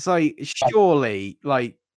 It's like surely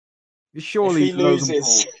If Logan he loses,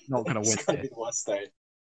 Paul's not gonna win it's going to this. be the worst day.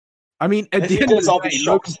 I mean, at If the he end of does, the I'll be day,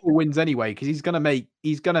 shocked. Logan Paul wins anyway because he's gonna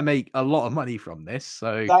make a lot of money from this.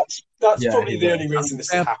 So That's Yeah, probably he the will. only reason this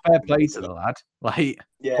fair, will happen. fair play to the lad. Like,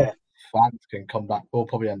 Yeah. Fans can come back. We'll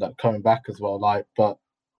probably end up coming back as well. Like, but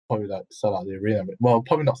probably like sell out the arena. Well,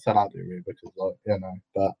 probably not sell out the arena because like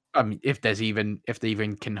But I mean, if they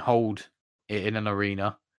even can hold it in an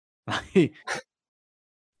arena. Like,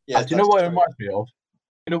 Yeah. do you know that's what it true. reminds me of?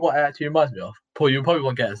 You know what it actually reminds me of? Paul, you probably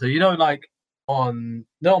won't get it. So like on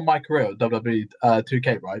my career WWE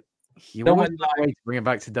 2K, right? you No always one, find a way to bring it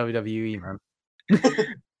back to WWE, man.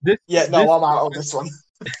 Yeah, no, I'm out of this one.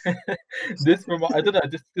 I don't know,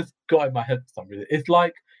 just got in my head for some reason. It's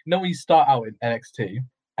like when you start out in NXT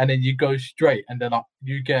and then you go straight and then like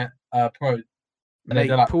you get promoted. And Mate,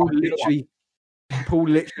 they're like, Paul "Oh, you know what?"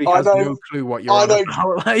 literally I has know- no clue what you're I on know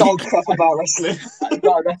about. Like, Don't crap about wrestling.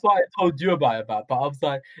 No, that's why I told you about it, but I was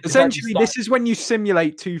like, it's like you essentially, start- this is when you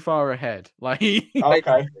simulate too far ahead. Like,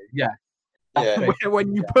 Okay. yeah, Yeah.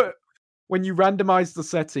 when you randomize the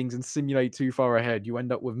settings and simulate too far ahead, you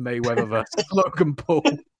end up with Mayweather versus Logan Paul.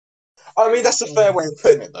 I mean, that's a fair way of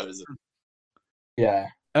putting it, though, isn't it?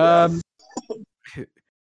 yeah.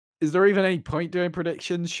 Is there even any point doing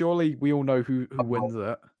predictions? Surely we all know who wins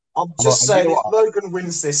it. I'm just saying, you know if Logan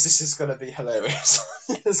wins this is going to be hilarious.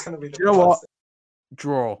 It's going to be. You know what?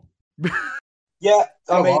 Draw. Yeah,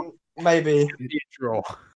 I You know mean, maybe. It'd be a draw.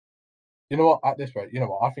 You know what? At this rate,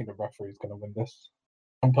 I think the referee's going to win this.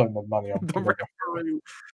 I'm putting the money on. The referee,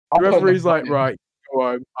 I'm putting the referee's like, money- right, go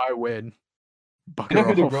home, I win. You know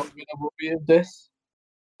who the Bugger real off. winner will be of this?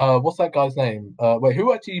 What's that guy's name? Wait,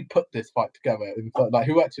 who actually put this fight together? Like,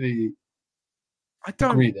 who actually I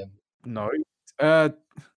don't agreed in? know.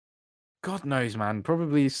 God knows, man.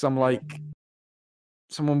 Probably someone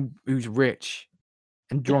who's rich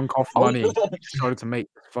and drunk off Oh, money decided to make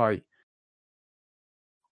this fight.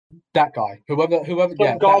 That guy, whoever, Some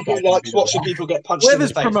yeah, guy that who guy's gonna likes be the watching winner. people get punched in the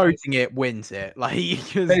Whoever's face. promoting it wins it. Like,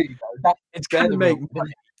 'cause There you go. it's they're gonna the make real-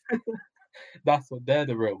 money. That's what they're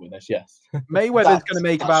the real winners. Yes. Mayweather's That's- gonna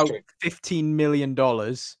make that's about true. $15 million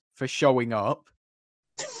for showing up.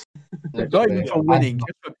 Not Literally. even for winning,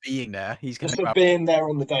 just for being there. He's gonna Just make for about being there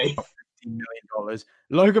on the day. $15 million.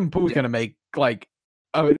 Logan Paul's Yeah. gonna make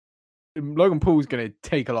Logan Paul's gonna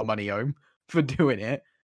take a lot of money home for doing it.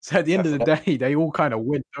 So at the end of the day, they all kind of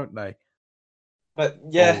win, don't they? But All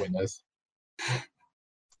yeah, winners.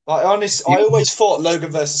 I always thought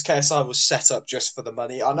Logan versus KSI was set up just for the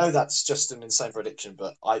money. I know that's just an insane prediction,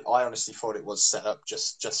 but I honestly thought it was set up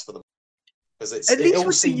just for the money. Because At it least all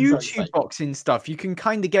with the seems very YouTube fake. boxing stuff, you can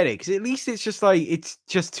kind of get it because at least it's just like it's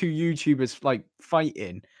just two YouTubers like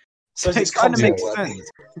fighting. So So it it's kind of content makes worthy.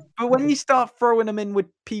 sense. But when you start throwing them in with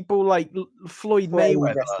people like Floyd Well,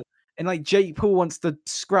 Mayweather wrestling. and like Jake Paul wants to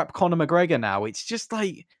scrap Conor McGregor now, it's just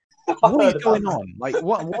like I what is heard going about on? Like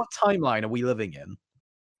what timeline are we living in?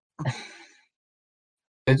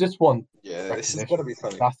 They just want Yeah, this is recognition. gonna be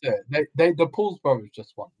funny. That's it. The Pauls brothers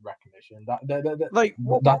just want recognition. Like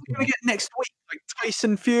what That's we're gonna get next week? Like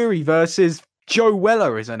Tyson Fury versus Joe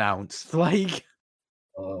Weller is announced. Like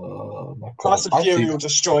My God. Tyson I Fury see- will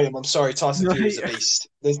destroy him. I'm sorry, Tyson No, Fury's a beast.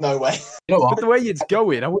 There's no way. You know But what? the way it's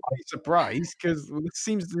going, I wouldn't be surprised because it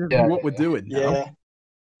seems to be Yeah, what we're doing now.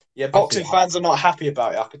 Yeah. Boxing fans are not happy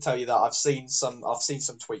about it. I can tell you that. I've seen some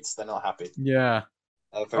tweets. They're not happy. Yeah.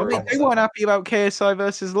 Very They upset. weren't happy about KSI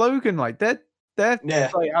versus Logan. Like they're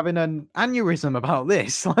Yeah, like having an aneurysm about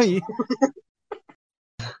this. Like,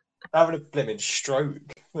 having a blimmin' stroke.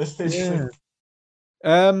 yeah.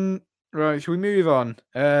 Right. Should we move on?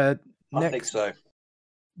 I Next. think so.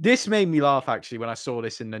 This made me laugh actually when I saw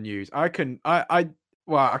this in the news. I can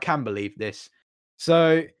believe this.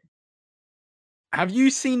 So, have you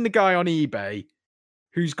seen the guy on eBay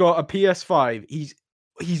who's got a PS5?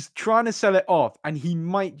 He's trying to sell it off, and he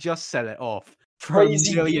might just sell it off for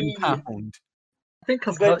Crazy £1 million. B. I think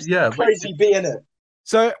I've His name's heard. Yeah, Crazy B in it.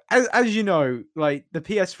 So, as you know, like the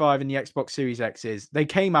PS5 and the Xbox Series X's, they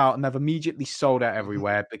came out and they've immediately sold out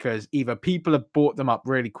everywhere because either people have bought them up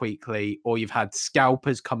really quickly or you've had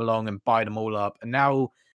scalpers come along and buy them all up. And now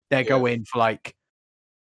they're going for like,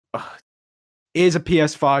 here's a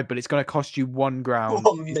PS5, but it's going to cost you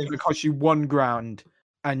 £1,000. It's going to cost you £1,000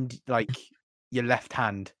 and like your left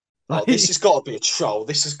hand. Oh, this has got to be a troll.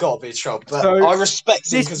 But So, I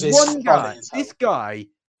respect him because it's one guy. funny as hell. This guy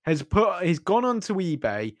has gone onto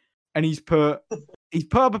eBay and he's put up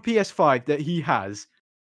a PS5 that he has.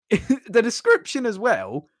 The description as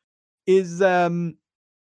well is like,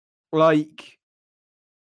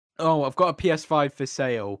 oh, I've got a PS5 for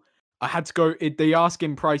sale. I had to go. The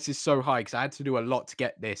asking price is so high because I had to do a lot to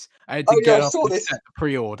get this. I had to get up and set the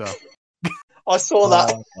pre-order. I saw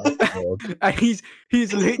that. And he's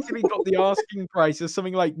literally got the asking price as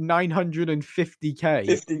something like 950k.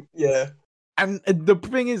 50, yeah. And the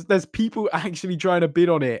thing is, there's people actually trying to bid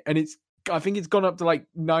on it, and I think it's gone up to like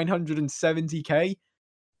 970k.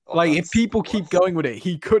 Like, if people keep going with it,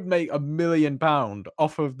 he could make £1 million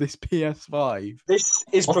off of this PS5. This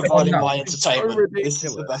is providing my entertainment. This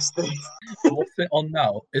is the best thing. What's it on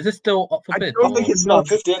now? Is it still up for bid? I don't think it's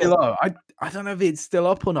 950. I don't know if it's still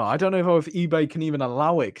up or not. I don't know if eBay can even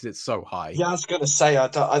allow it because it's so high. Yeah, I was gonna say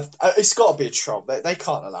it's got to be a troll. They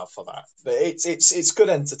can't allow for that. But it's good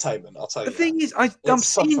entertainment. I'll tell you. The thing is, I'm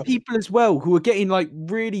seeing people as well who are getting like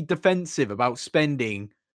really defensive about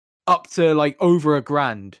spending up to like over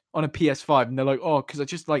 £1,000 on a PS5, and they're like, "Oh, because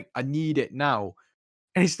I need it now,"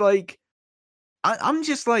 and it's like, I'm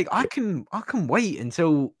just like, I can wait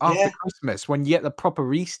until after Christmas when you get the proper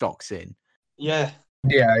restocks in. Yeah.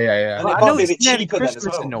 Yeah. I know it's nearly Christmas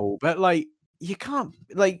and all, but like, you can't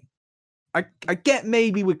like. I get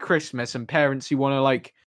maybe with Christmas and parents who want to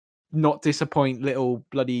like not disappoint little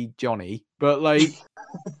bloody Johnny, but like.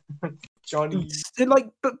 Johnny,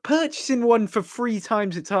 but purchasing one for 3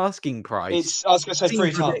 times its asking price. I was going to say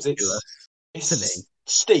 3 times. It's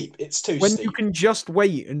steep. It's too steep. When you can just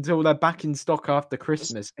wait until they're back in stock after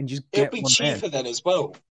Christmas and just get one. It'll be cheaper then as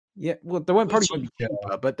well. Yeah, well, they won't probably be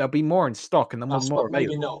cheaper, but they'll be more in stock and then more available.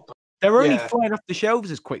 Maybe not. But they're only flying off the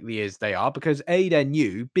shelves as quickly as they are because A, they're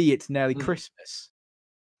new, B, it's nearly Christmas.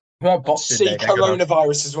 See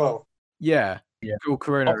coronavirus as well. Yeah. Cool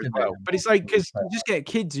Corona as well. But it's like, because you just get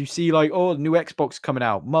kids who see like, oh, new Xbox coming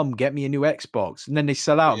out. Mum, get me a new Xbox. And then they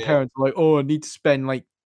sell out and parents are like, oh, I need to spend like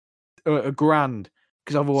 £1,000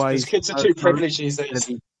 because otherwise kids are too privileged these days.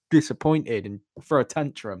 Be disappointed and throw a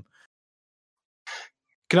tantrum.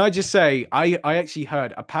 Can I just say, I actually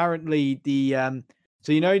heard apparently the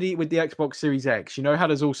so with the Xbox Series X, you know how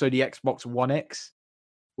there's also the Xbox One X,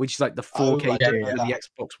 which is like the 4K of the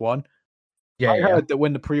Xbox One. I heard that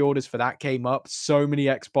when the pre-orders for that came up, so many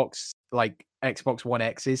Xbox One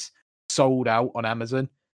X's sold out on Amazon.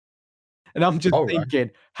 And I'm just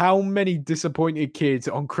thinking, how many disappointed kids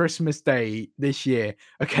on Christmas Day this year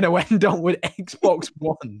are going to end up with Xbox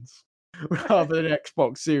Ones rather than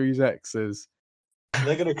Xbox Series X's?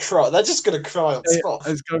 They're going to cry. They're just going to cry on spot.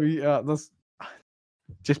 It's going to be that's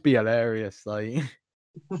just be hilarious, like.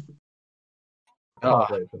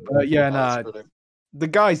 The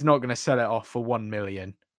guy's not going to sell it off for 1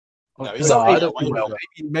 million. No, he's not. I don't know.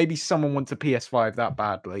 Maybe someone wants a PS5 that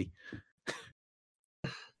badly.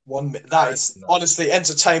 That is honestly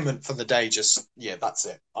entertainment for the day. Just that's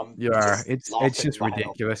it. It's just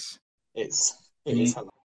ridiculous. It is.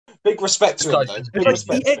 Big respect to him, though.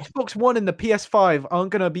 The Xbox One and the PS5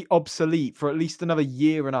 aren't going to be obsolete for at least another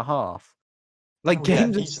year and a half. Like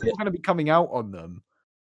games are still going to be coming out on them.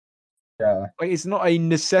 Yeah, like it's not a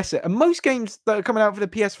necessity. And most games that are coming out for the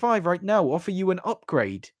PS5 right now offer you an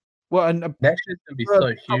upgrade. Well, next year's gonna be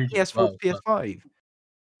so huge. PS4 to PS5.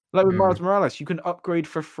 Like with Miles Morales, you can upgrade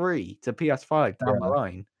for free to PS5 down the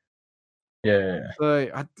line. Yeah. So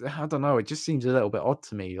I don't know. It just seems a little bit odd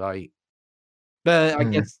to me. Like But I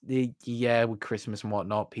guess with Christmas and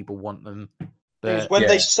whatnot, people want them. Because But when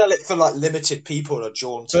they sell it for like limited, people are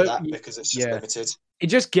drawn to that because it's just limited. It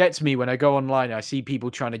just gets me when I go online. I see people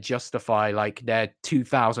trying to justify like their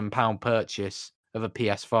 £2,000 purchase of a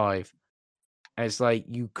PS5. And it's like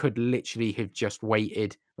you could literally have just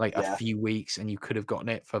waited like a few weeks and you could have gotten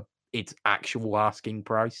it for its actual asking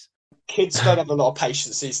price. Kids don't have a lot of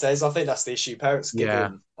patience these days. I think that's the issue. Parents give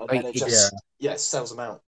in, and then it just sells them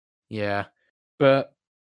out. Yeah, but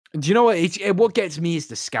do you know what? What gets me is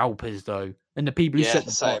the scalpers though, and the people who set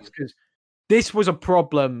the box, because this was a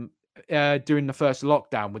problem during the first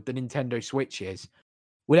lockdown with the Nintendo Switches.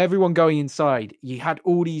 With everyone going inside, you had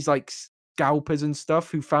all these like scalpers and stuff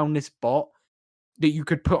who found this bot that you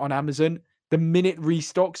could put on Amazon. The minute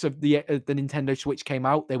restocks of the Nintendo Switch came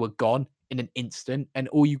out, they were gone in an instant, and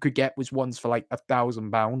all you could get was ones for like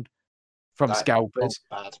 £1,000 from scalpers.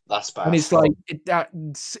 Bad. That's bad. And it's like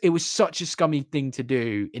it was such a scummy thing to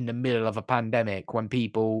do in the middle of a pandemic when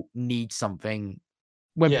people need something,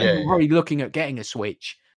 when people are probably looking at getting a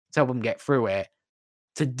Switch to help them get through it.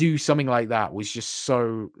 To do something like that was just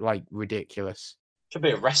so like ridiculous. Should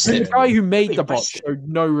be arrested. The guy who made the bot showed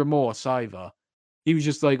no remorse either. He was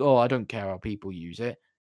just like, "Oh, I don't care how people use it."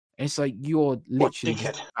 And it's like you're literally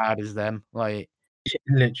as bad as them. Like,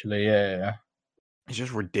 literally, yeah. It's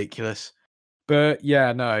just ridiculous. But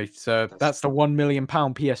yeah, no. So that's the £1 million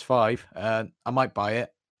PS5. I might buy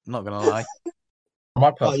it. I'm not gonna lie.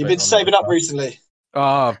 You've been saving up recently.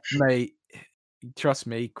 Oh, mate. Trust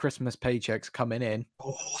me, Christmas paychecks coming in.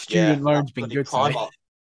 Student loans been good to me.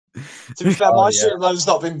 To be fair, my student loan's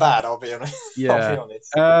not been bad. I'll be honest. Yeah. I'll be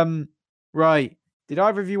honest. Right. Did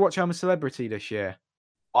either of you watch I'm a Celebrity this year?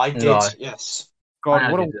 I did. Yes. God,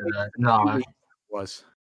 what a week it was.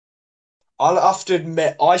 I'll have to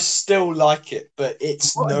admit, I still like it, but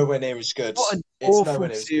it's nowhere near as good. What an awful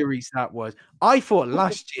series that was. I thought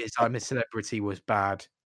last year's I'm a Celebrity was bad.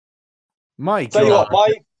 My God. Tell you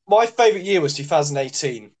what, my favourite year was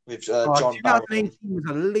 2018 with John 2018 was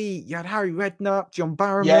elite. You had Harry Redknapp, John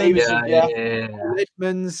Barrowman. Yeah, he was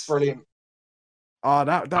Edmonds. Brilliant. Oh,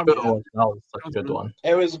 that was such a good one.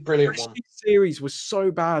 It was a brilliant one. This series was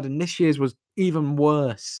so bad, and this year's was even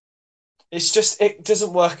worse. It's just, it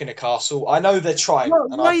doesn't work in a castle. I know they're trying,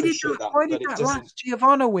 why did that last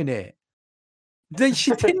Giovanna win it?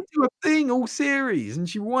 She didn't do a thing all series, and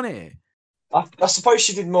she won it. I suppose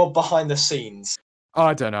she did more behind the scenes.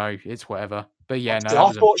 I don't know. It's whatever. But yeah,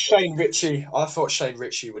 I thought Shane Ritchie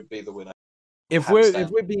would be the winner. If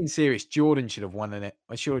we're being serious, Jordan should have won it.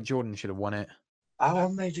 I'm sure Jordan should have won it.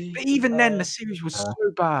 Maybe. But even then, the series was so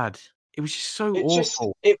bad. It was just so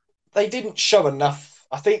awful. They didn't show enough.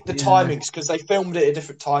 I think the timings, because they filmed it at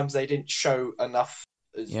different times, they didn't show enough.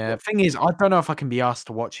 The thing is, I don't know if I can be asked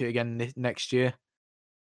to watch it again next year.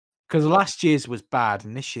 Because last year's was bad,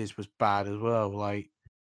 and this year's was bad as well. Like,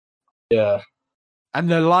 yeah. And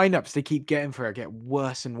the lineups they keep getting for it get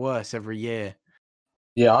worse and worse every year.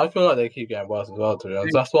 Yeah, I feel like they keep getting worse as well, to be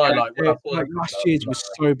honest. That's why, like last year's was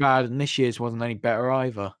so bad, and this year's wasn't any better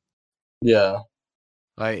either. Yeah.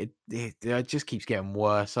 Like, it just keeps getting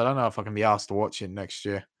worse. I don't know if I can be asked to watch it next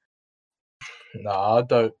year. No, I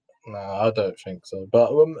don't think so.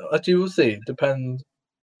 But actually, we'll see. Depends.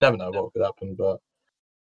 Never know what could happen, but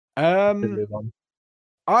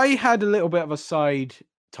I had a little bit of a side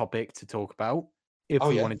topic to talk about if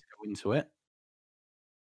we wanted to go into it.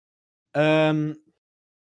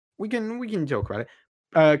 We can talk about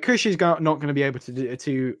it. Kush is not going to be able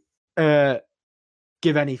to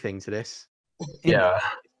give anything to this. Yeah.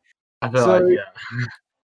 I feel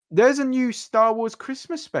there's a new Star Wars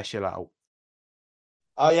Christmas special out.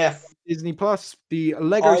 Oh yeah, Disney Plus, the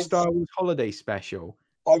Lego Star Wars Holiday Special.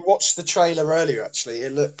 I watched the trailer earlier. Actually,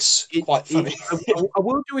 it looks quite funny. I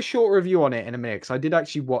will do a short review on it in a minute because I did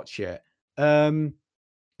actually watch it. But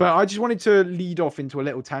I just wanted to lead off into a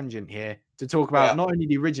little tangent here to talk about not only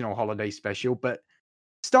the original holiday special, but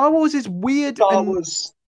Star Wars is weird. Star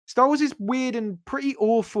Wars is weird and pretty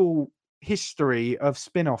awful history of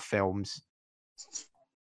spin-off films.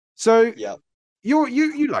 So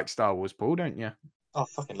you like Star Wars, Paul, don't you? I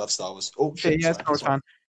fucking love Star Wars. Oh shit! Yeah, Star Wars fan.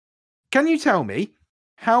 Can you tell me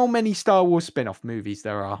how many Star Wars spin-off movies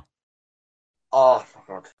there are? Oh my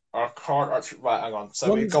God. I can't actually. Right, hang on.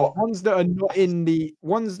 So we've got ones that are not in the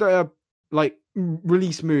ones that are like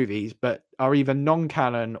release movies, but are either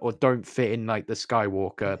non-canon or don't fit in like the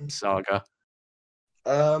Skywalker saga.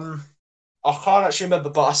 I can't actually remember,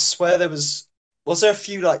 but I swear there was there a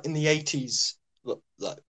few like in the 80s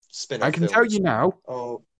like spin-off. I can tell you now.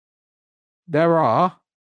 Oh, there are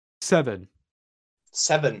 7.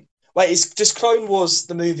 7. Wait, does Clone Wars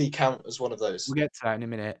the movie count as one of those? We'll get to that in a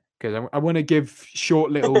minute. because I want to give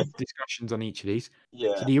short little discussions on each of these.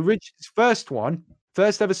 Yeah. So the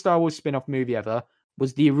first ever Star Wars spin-off movie ever,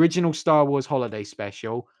 was the original Star Wars Holiday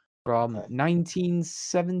Special from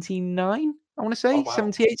 1979. I want to say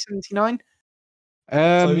 78, 79.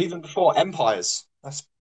 So even before Empires. That's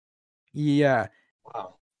Yeah.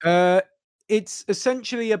 wow. It's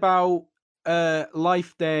essentially about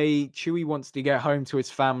Life Day. Chewie wants to get home to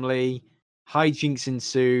his family. Hijinks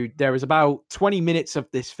ensue. There is about 20 minutes of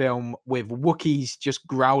this film with Wookiees just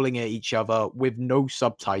growling at each other with no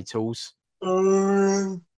subtitles.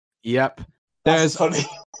 Yep. That's funny.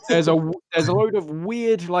 there's a load of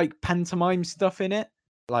weird like pantomime stuff in it.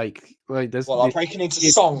 Like there's I'm breaking into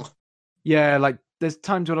song. Yeah, like there's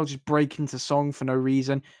times when I'll just break into song for no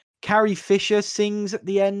reason. Carrie Fisher sings at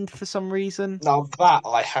the end for some reason. Now that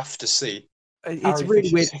I have to see. It's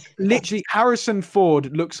really weird. Literally, Harrison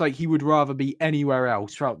Ford looks like he would rather be anywhere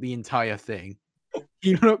else throughout the entire thing.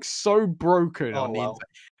 He looks so broken on the inside.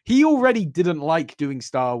 He already didn't like doing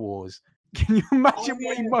Star Wars. Can you imagine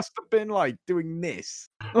what he must have been like doing this?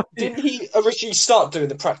 Didn't he originally start doing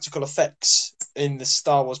the practical effects in the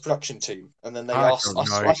Star Wars production team? And then they asked,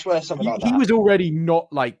 I swear something like that. He was already not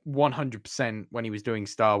like 100% when he was doing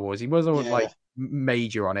Star Wars. He wasn't like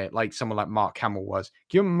major on it, like someone like Mark Hamill was.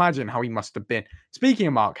 Can you imagine how he must have been? Speaking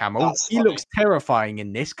of Mark Hamill, he looks terrifying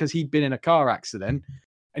in this because he'd been in a car accident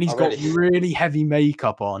and he's got really heavy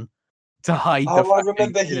makeup on to hide the fact I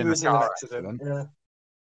remember he was in an accident.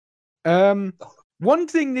 One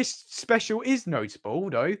thing this special is notable,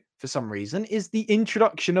 though, for some reason, is the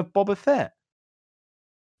introduction of Boba Fett.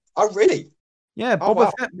 Oh, really? Yeah,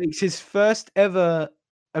 Boba Fett makes his first ever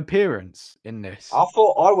appearance in this. I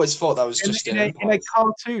always thought that was just in a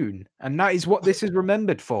cartoon, and that is what this is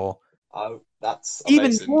remembered for. Oh, that's even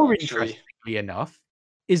amazing, more actually. interestingly enough,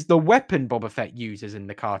 is the weapon Boba Fett uses in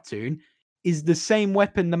the cartoon is the same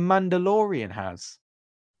weapon the Mandalorian has.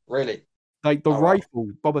 Really? Like the rifle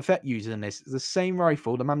Boba Fett uses in this is the same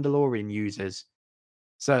rifle the Mandalorian uses.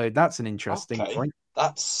 So that's an interesting point.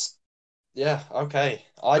 That's okay.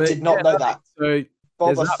 I did not know that. So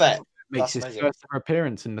Boba Fett makes his first ever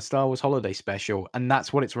appearance in the Star Wars Holiday Special, and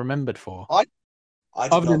that's what it's remembered for.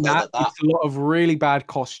 Other than that, it's a lot of really bad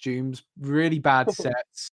costumes, really bad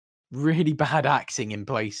sets, really bad acting in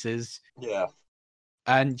places. Yeah.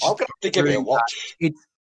 And I'm gonna have to give it a watch.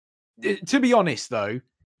 To be honest, though,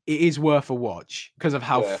 it is worth a watch because of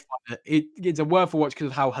how fun it's worth a watch because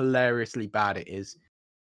of how hilariously bad it is.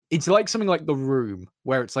 It's like something like The Room,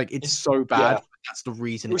 where it's like it's so bad. But that's the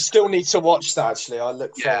reason. We still need to watch that. Actually, I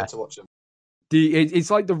look forward to watching. It's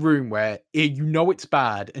like The Room, where you know it's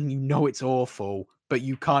bad and you know it's awful, but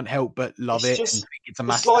you can't help but love it. And think it's a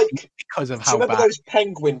masterpiece because of how bad. Remember those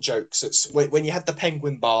penguin jokes? It's when you had the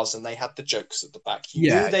penguin bars and they had the jokes at the back. You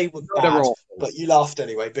knew they were bad, but you laughed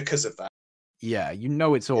anyway because of that. Yeah, you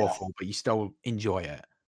know it's awful, but you still enjoy it.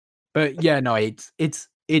 But yeah, no, it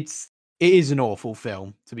is an awful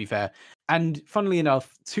film, to be fair. And funnily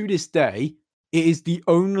enough, to this day, it is the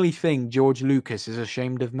only thing George Lucas is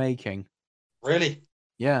ashamed of making. Really?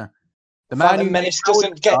 Yeah. The Phantom Menace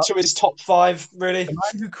doesn't get to his top 5, really. The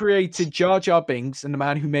man who created Jar Jar Binks and the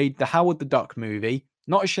man who made the Howard the Duck movie,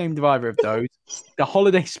 not ashamed of either of those. The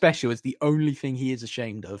Holiday Special is the only thing he is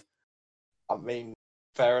ashamed of. I mean,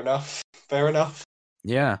 fair enough. Fair enough.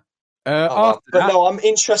 Yeah. I'm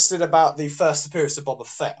interested about the first appearance of Boba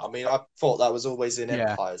Fett. I mean, I thought that was always in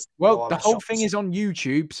Empires. Well, the whole thing is on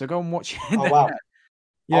YouTube, so go and watch it. Oh, wow.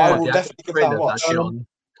 Yeah, I will definitely give that a watch.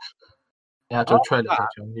 Trailer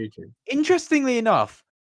on YouTube. Interestingly enough,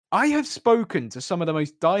 I have spoken to some of the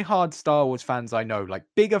most diehard Star Wars fans I know, like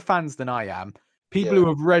bigger fans than I am. People who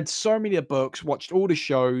have read so many books, watched all the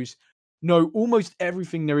shows, know almost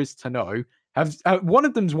everything there is to know. One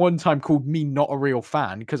of them's one time called me not a real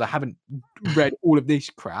fan because I haven't read all of this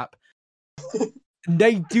crap.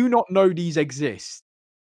 They do not know these exist.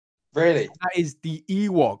 Really? That is the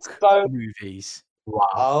Ewok movies. Wow.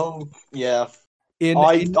 Oh, yeah. In the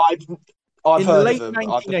late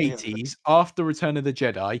 1980s, after Return of the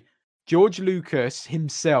Jedi, George Lucas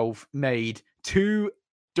himself made 2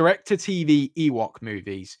 direct-to-TV Ewok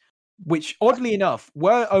movies, which, oddly enough,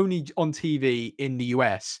 were only on TV in the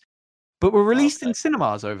US, but were released in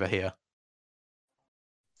cinemas over here.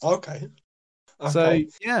 Okay. So,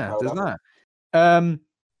 yeah, there's that.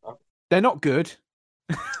 They're not good.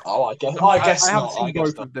 Oh, I guess I haven't not. seen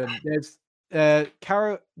both of them. There's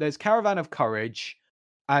Caravan of Courage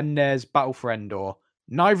and there's Battle for Endor.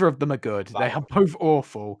 Neither of them are good. They are both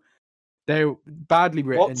awful. They're badly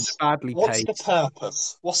written, badly paced.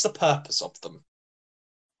 What's the purpose of them?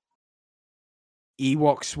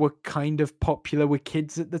 Ewoks were kind of popular with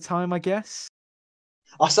kids at the time, I guess.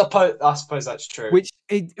 I suppose that's true. Which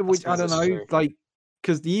I suppose don't it's know, true. like,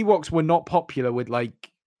 because the Ewoks were not popular with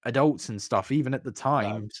like adults and stuff, even at the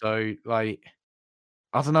time. No. So, like,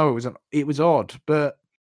 I don't know, it was odd, but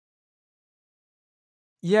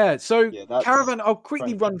yeah. So, Yeah, that's Caravan. I'll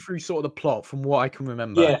quickly right. run through sort of the plot from what I can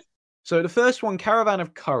remember. Yeah. So, the first one, Caravan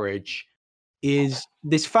of Courage, is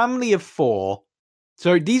this family of 4.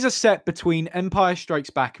 So these are set between Empire Strikes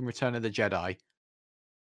Back and Return of the Jedi.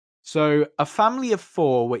 So a family of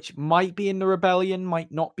 4, which might be in the rebellion,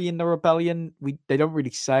 might not be in the rebellion. They don't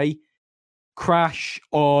really say. Crash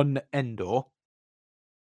on Endor,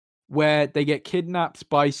 where they get kidnapped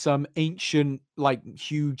by some ancient, like,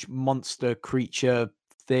 huge monster creature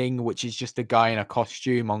thing, which is just a guy in a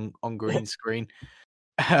costume on green screen.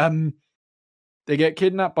 They get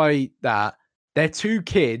kidnapped by that. Their 2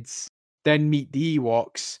 kids then meet the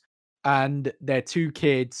Ewoks, and their 2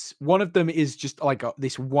 kids, one of them is just like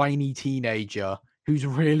this whiny teenager who's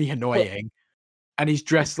really annoying, and he's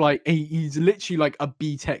dressed like he's literally like a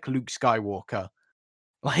B-Tech Luke Skywalker,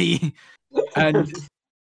 like, and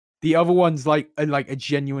the other one's like a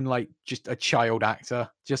genuine, like, just a child actor,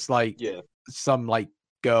 just like Yeah. some like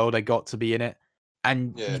girl they got to be in it,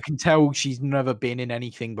 and Yeah. you can tell she's never been in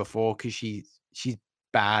anything before because she's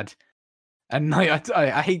bad. And like,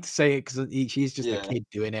 I hate to say it because she's just a Yeah. kid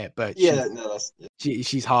doing it, but Yeah. No, that's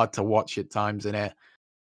she's hard to watch at times in it.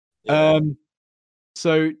 yeah.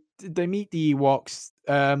 So they meet the Ewoks.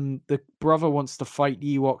 The brother wants to fight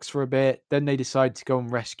the Ewoks for a bit. Then they decide to go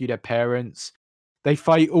and rescue their parents. They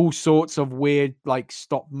fight all sorts of weird, like,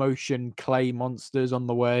 stop motion clay monsters on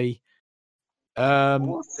the way.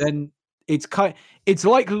 What? Then it's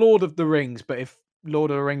like Lord of the Rings, but if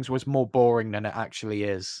Lord of the Rings was more boring than it actually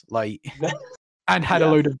is, like, and had a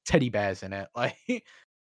Yeah. load of teddy bears in it, like.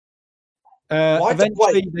 Why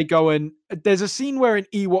Eventually they go and there's a scene where an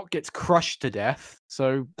Ewok gets crushed to death,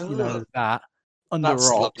 so you know Ugh. there's that under That's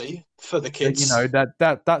rocks. lovely for the You kids. know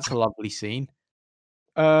that's a lovely scene.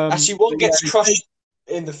 Actually, what but gets yeah, crushed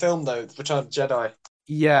in the film though? Return of the Jedi.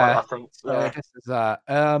 Yeah, so I Yeah. guess there's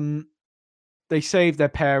that. They save their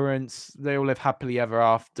parents. They all live happily ever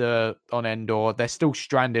after on Endor. They're still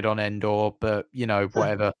stranded on Endor, but you know,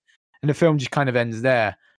 whatever. And the film just kind of ends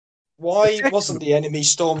there. Why wasn't the enemy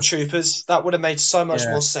stormtroopers? That would have made so much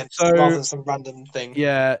Yeah. more sense So- rather than some random thing.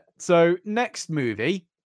 Yeah. So next movie,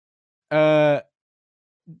 you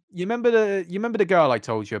remember the girl I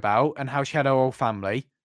told you about and how she had her whole family?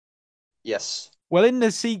 Yes. Well, in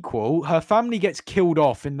the sequel, her family gets killed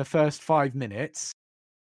off in the first 5 minutes.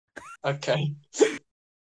 Okay.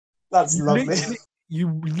 That's lovely.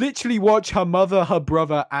 You literally watch her mother, her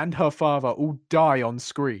brother, and her father all die on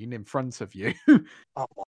screen in front of you. Oh,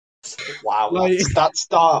 wow, Like- that's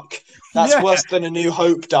dark. That's Yeah. worse than A New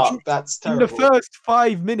Hope dark. That's In the terrible. first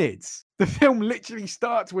 5 minutes, the film literally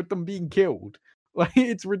starts with them being killed. Like,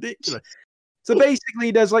 it's ridiculous. So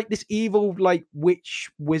basically, there's like this evil, like, witch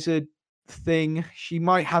wizard thing. She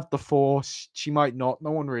might have the Force, she might not.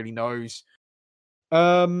 No one really knows.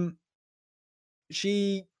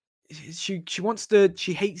 She wants to.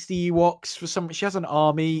 She hates the Ewoks for some. She has an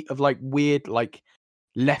army of like weird, like,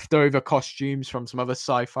 leftover costumes from some other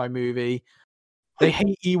sci-fi movie. They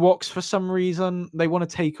hate Ewoks for some reason. They want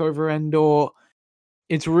to take over Endor.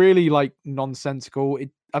 It's really, like, nonsensical.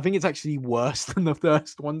 I think it's actually worse than the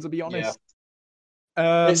first one, to be honest.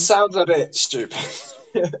 It sounds a bit stupid.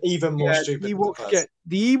 Even more stupid than the first.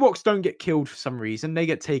 The Ewoks don't get killed for some reason. They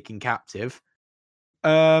get taken captive.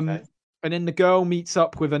 Okay. And then the girl meets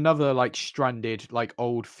up with another, like, stranded, like,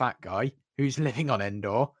 old fat guy who's living on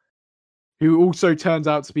Endor, who also turns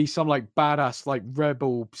out to be some, like, badass, like,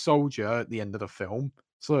 rebel soldier at the end of the film.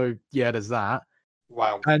 So yeah, there's that.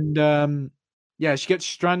 Wow. And yeah, she gets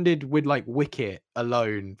stranded with, like, Wicket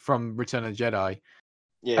alone from Return of the Jedi.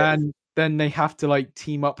 Yeah. And then they have to, like,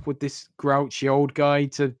 team up with this grouchy old guy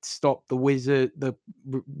to stop the wizard, the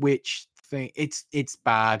witch thing. It's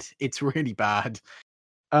bad. It's really bad.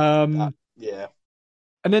 Yeah.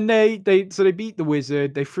 And then they beat the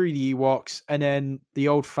wizard, they free the Ewoks, and then the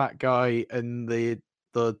old fat guy and the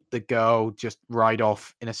girl just ride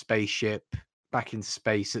off in a spaceship back in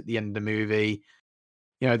space at the end of the movie.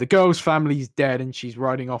 You know, the girl's family's dead and she's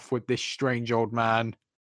riding off with this strange old man.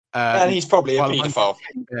 And he's probably a while paedophile.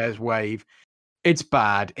 Bears wave. It's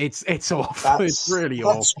bad. It's awful. It's really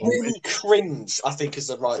That's awful. really cringe, I think is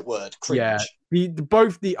the right word. Cringe. Yeah.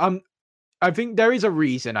 I think there is a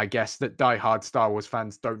reason, I guess, that diehard Star Wars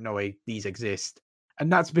fans don't know these exist,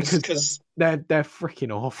 and that's because they're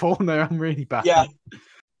freaking awful. They're really bad. Yeah,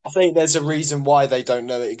 I think there's a reason why they don't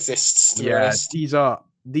know it exists. To be honest. These are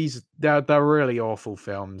they're really awful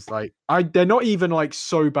films. Like they're not even like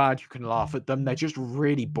so bad you can laugh at them. They're just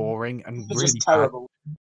really boring and It's really just terrible.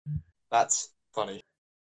 That's funny.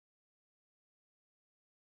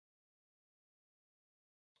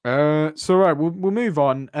 So right, we'll move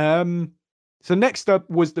on. So next up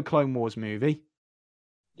was the Clone Wars movie.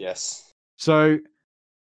 Yes. So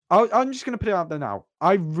I'm just going to put it out there now.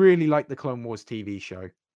 I really like the Clone Wars TV show.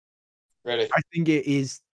 Really? I think it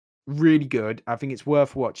is really good. I think it's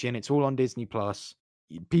worth watching. It's all on Disney Plus.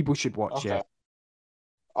 People should watch it.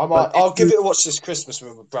 I'll give it a watch this Christmas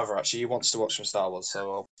with my brother. Actually, he wants to watch some Star Wars,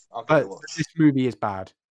 so I'll give it a watch. This movie is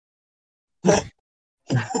bad. I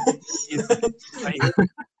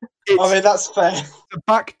mean, that's fair. The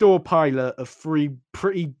backdoor pilot of 3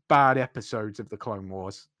 pretty bad episodes of the Clone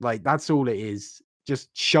Wars. Like, that's all it is.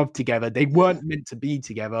 Just shoved together. They weren't meant to be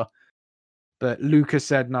together. But Lucas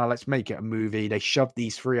said, no, let's make it a movie. They shoved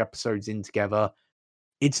these 3 episodes in together.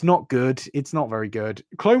 It's not good. It's not very good.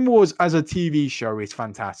 Clone Wars as a TV show is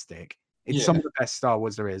fantastic. It's some of the best Star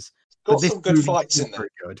Wars there is. Got some good fights in there.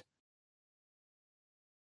 Good.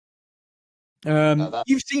 No,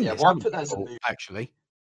 you've seen this, why put that as a movie? Actually.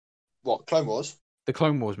 What, Clone Wars? The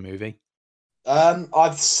Clone Wars movie. I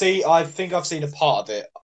think I've seen a part of it.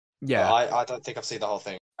 Yeah. I don't think I've seen the whole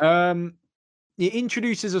thing. It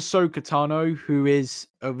introduces Ahsoka Tano, who is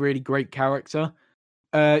a really great character.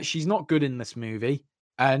 She's not good in this movie,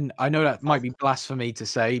 and I know that might be blasphemy to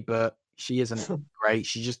say, but she isn't great.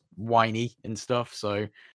 She's just whiny and stuff. So,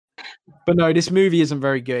 but no, this movie isn't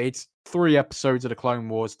very good. It's 3 episodes of the Clone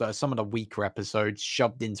Wars that are some of the weaker episodes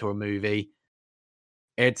shoved into a movie.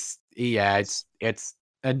 It's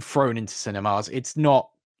and thrown into cinemas. It's not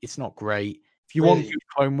great. If you want good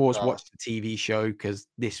Clone Wars, watch the TV show because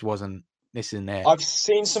this isn't it. I've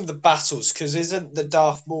seen some of the battles because isn't the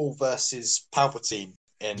Darth Maul versus Palpatine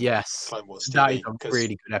in Clone Wars TV? That is a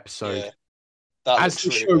really good episode. Yeah, as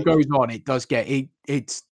the show goes on, it does get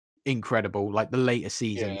it's incredible. Like the later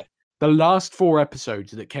season, the last 4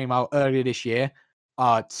 episodes that came out earlier this year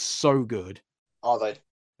are so good. Are they?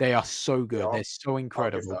 They are so good. They're so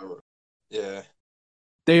incredible. Yeah.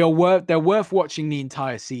 They're worth watching the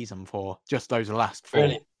entire season for, just those last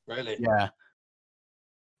 4. Really? Yeah.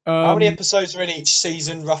 How many episodes are in each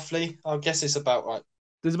season, roughly? I guess it's about like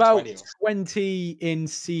there's about 20 in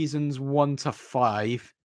seasons 1 to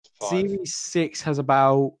 5. Series 6 has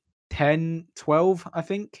about 10, 12, I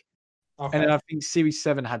think. Okay. And then I think Series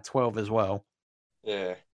 7 had 12 as well.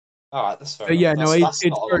 Yeah. All right, that's fair. But yeah, it's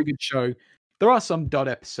a very good show. There are some dud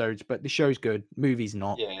episodes, but the show's good. Movie's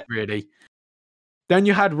not really. Then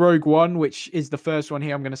you had Rogue One, which is the first one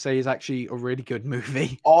here. I'm going to say is actually a really good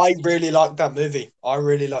movie. I really like that movie.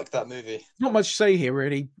 Not much to say here,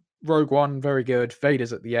 really. Rogue One, very good.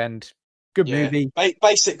 Vader's at the end. Good movie.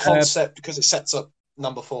 Basic concept because it sets up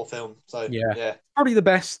number 4 film. So yeah. Probably the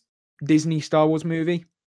best Disney Star Wars movie.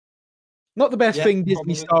 Not the best thing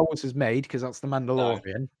Disney Star Wars has made because that's The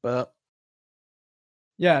Mandalorian, but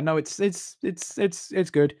yeah, no, it's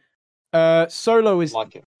good. Solo is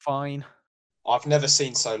fine. I've never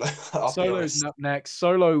seen Solo. Solo's up next.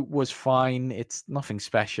 Solo was fine. It's nothing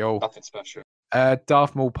special. Nothing special.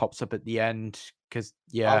 Darth Maul pops up at the end because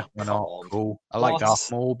why not? Cool. I like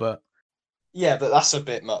Darth Maul, but yeah, but that's a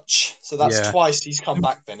bit much. So that's twice he's come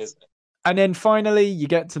back, then, isn't it? And then finally, you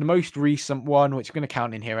get to the most recent one, which I'm going to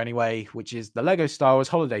count in here anyway, which is the Lego Star Wars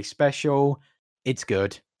Holiday Special. It's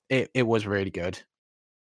good. It was really good.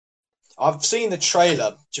 I've seen the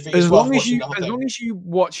trailer. Do you think it's worth watching the whole thing? As long as you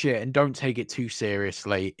watch it and don't take it too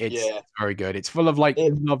seriously, it's very good. It's full of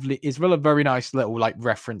lovely. It's full of very nice little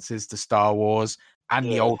references to Star Wars and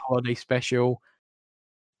the old Holiday Special.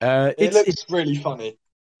 It looks really funny.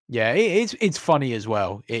 Yeah, it's funny as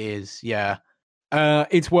well. It is. Yeah.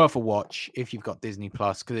 It's worth a watch if you've got Disney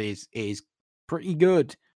Plus because it is pretty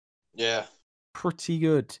good. Yeah, pretty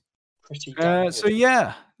good. Good. So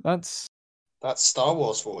yeah, that's Star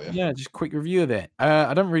Wars for you. Yeah, just a quick review of it.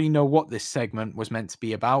 I don't really know what this segment was meant to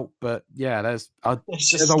be about, but yeah, there's our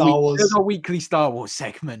weekly Star Wars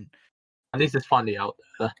segment. At least it's funny out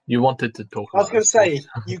there. You wanted to talk. I was going to say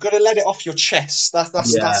you got to let it off your chest. That's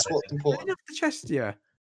what's important. Let it off the chest, yeah.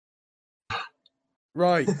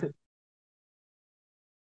 Right.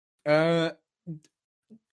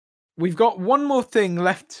 We've got one more thing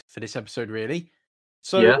left for this episode, really.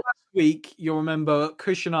 So last week, you'll remember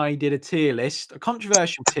Kush and I did a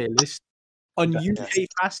controversial tier list on UK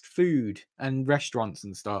fast food and restaurants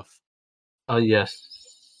and stuff. Oh,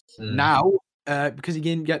 yes. Now, because he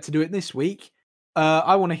didn't get to do it this week,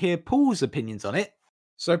 I want to hear Paul's opinions on it.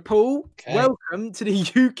 So, Paul, welcome to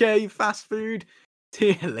the UK fast food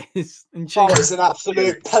tier list. And Oh, it's an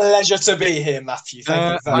absolute pleasure to be here, Matthew.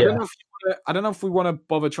 Thank you very much. I don't know if we want to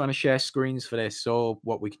bother trying to share screens for this or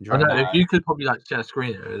what we can try. I know, if you could probably like share a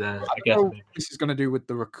screen over there, I guess. What this is going to do with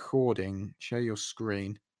the recording. Share your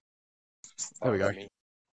screen. There we go.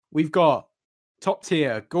 We've got top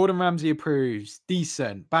tier, Gordon Ramsay approves,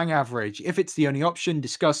 decent, bang average. If it's the only option,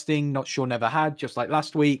 disgusting, not sure, never had, just like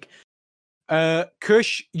last week.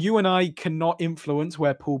 Kush, you and I cannot influence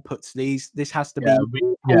where Paul puts these. This has to be.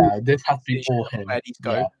 This has to be for him. Where these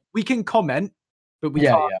go. We can comment, but we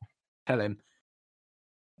can't tell him.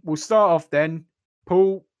 We'll start off then.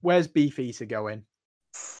 Paul, where's Beef Eater going?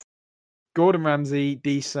 Gordon Ramsay,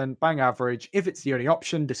 decent, bang average. If it's the only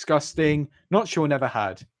option, disgusting, not sure, never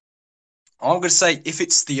had. I'm going to say if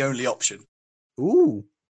it's the only option. Ooh.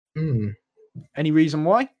 Any reason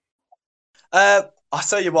why? I'll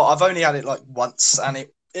tell you what, I've only had it like once, and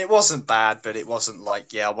it wasn't bad, but it wasn't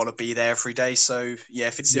like, I want to be there every day. So,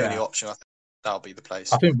 if it's the only option, I think that'll be the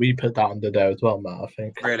place. I think we put that under there as well, Matt, I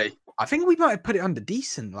think. Really? I think we might have put it under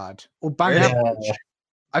decent, lad. Or bang average.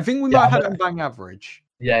 I think we might have had it on bang average.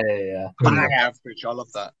 Yeah. Bang average, I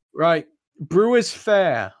love that. Right. Brewers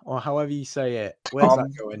Fair, or however you say it. Where's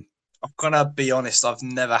that going? I'm going to be honest, I've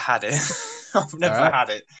never had it. I've never had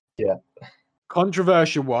it. Yeah.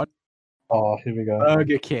 Controversial one. Oh, here we go.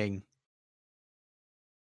 Burger King.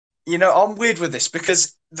 I'm weird with this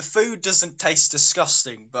because the food doesn't taste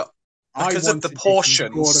disgusting, but because of the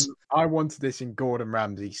portions... I wanted this in Gordon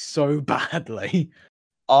Ramsay so badly.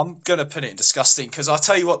 I'm going to put it in disgusting because I'll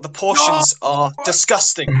tell you what, the portions are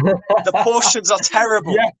disgusting. The portions are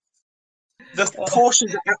terrible. Yeah. The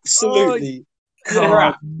portions are absolutely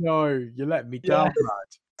crap. No, you let me down,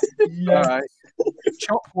 lad. Yeah. Right.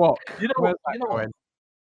 Chop Wok. What?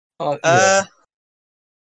 I'm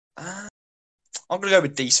going to go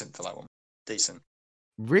with decent for that one. Decent.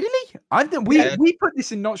 Really? I think we put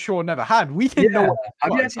this in not sure, never had. We didn't know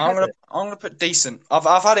what I'm gonna put decent.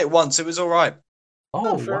 I've had it once. It was all right.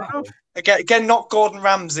 Oh, fair enough. Again, not Gordon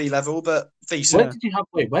Ramsay level, but decent.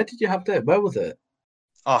 Where did you have that? Where was it?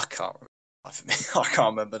 Oh, I can't remember. I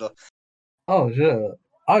can't remember. Though. Oh, sure.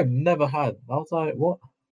 I've never had. I was like, what?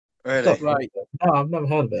 Really? Right. No, I've never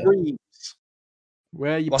heard of it. Creams.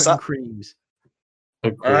 Where are you putting creams?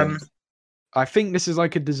 I think this is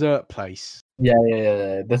like a dessert place. Yeah.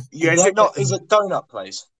 Is it donut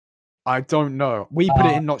place? I don't know. We put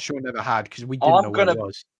it in not sure, never had because we didn't know what it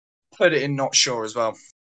was. Put it in not sure as well.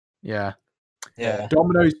 Yeah. Yeah.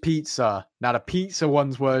 Domino's Pizza. Now the pizza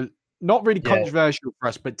ones were not really controversial for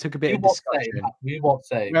us, but took a bit of discussion. We won't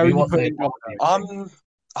say.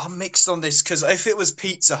 I'm mixed on this because if it was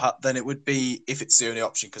Pizza Hut, then it would be if it's the only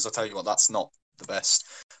option. Because I'll tell you what, that's not the best.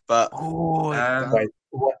 But wait. I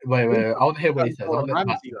want to hear what he says.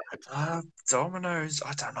 Domino's.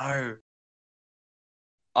 I don't know.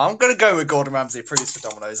 I'm gonna go with Gordon Ramsay approves for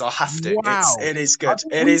Domino's. I have to. Wow. It is good.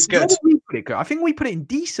 It is good. I think we put it in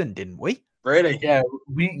decent, didn't we? Really? Yeah.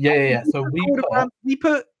 So we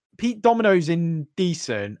put Pete Domino's in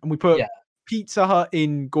decent, and we put Pizza Hut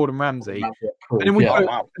in Gordon Ramsay, and then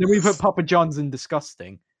we put Papa John's in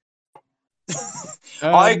disgusting.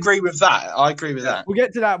 I agree with that. We'll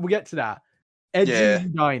get to that. Ed's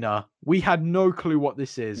Diner. We had no clue what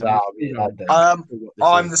this is. I'm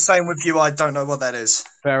the same with you. I don't know what that is.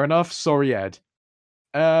 Fair enough. Sorry, Ed.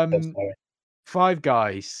 Five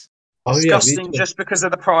Guys. Disgusting just because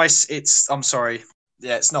of the price. I'm sorry.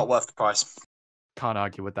 Yeah, it's not worth the price. Can't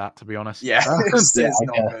argue with that, to be honest. Yeah, it's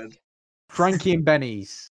not good. Frankie and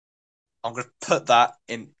Benny's. I'm going to put that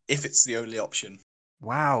in if it's the only option.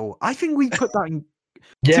 Wow. I think we put that in.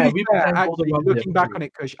 Looking back on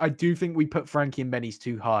it, Kush, I do think we put Frankie and Benny's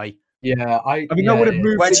too high. Yeah, I would have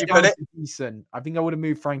moved Where'd you put it? decent. I think I would have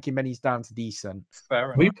moved Frankie and Benny's down to decent. Fair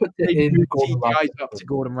enough. We put it in up to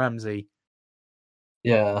Gordon Ramsay.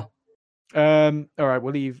 Yeah. All right,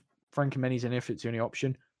 we'll leave Frankie and Benny's in if it's the only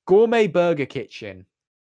option. Gourmet Burger Kitchen.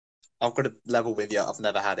 I'm going to level with you. I've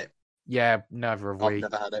never had it. Yeah, never have we. I've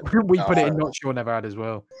never had it. We put it in not sure, never had as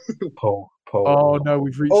well. Paul. Oh no,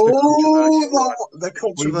 we've reached the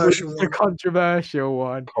controversial one. The controversial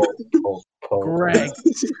one. Paul. Greg.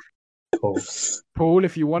 Paul. Paul,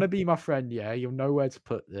 if you want to be my friend, you'll know where to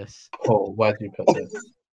put this. Paul, where do you put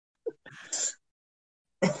this?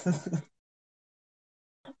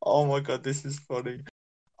 Oh my god, this is funny.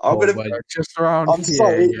 Just around I'm here.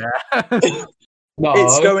 Sorry. Yeah. No.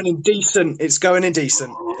 It's going in decent.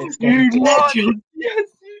 You legend. Yes.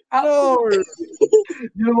 No. You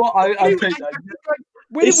know what? I take that.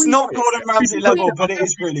 It's not Gordon Ramsay level, but it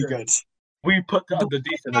is really good. We put it under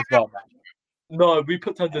decent as well, man. No, we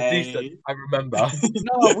put it under decent. I remember.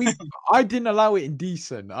 No, I didn't allow it in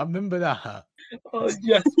decent. I remember that. Oh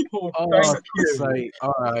yes, Paul. Oh, Thank for you. God's sake.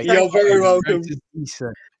 All right. You're very welcome. Rated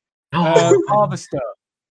decent. Oh, Harvester.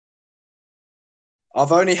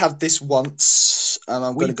 I've only had this once, and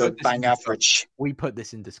I'm We going to go put this bang in the average. We put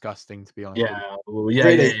this in disgusting, to be honest. yeah, well, yeah,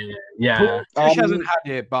 Really? yeah. Fish hasn't Um,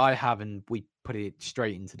 had it, but I haven't. We put it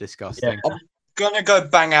straight into disgusting. Yeah. Gonna go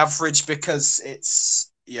bang average because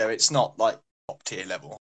it's not like top tier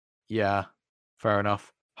level. Yeah, fair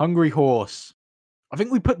enough. Hungry Horse. I think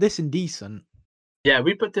we put this in decent. Yeah,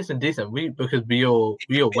 we put this in decent. Because we all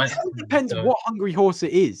went. It depends so- what Hungry Horse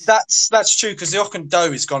it is. That's true because the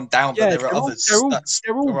Okendo has gone down, but there are others.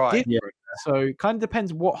 They're all right. different. So it kind of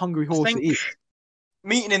depends what Hungry Horse it think is.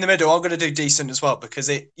 Meeting in the middle, I'm gonna do decent as well because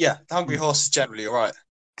the Hungry Horse is generally alright.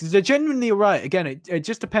 Because they're genuinely alright. Again, it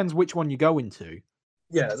just depends which one you go into.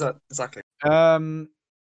 Yeah, exactly.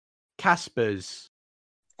 Casper's.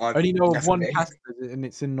 I've I only know of never one been. Casper's, and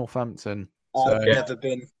it's in Northampton. I've So never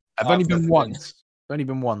been. I've only been never once. Only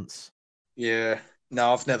been once. Yeah,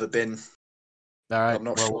 no, I've never been. All right. I'm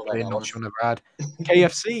not well, sure about we're that not one. sure, never had.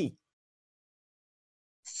 KFC.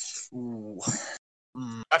 Ooh.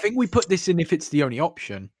 Mm. I think we put this in if it's the only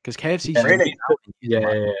option because KFC. Yeah, Really?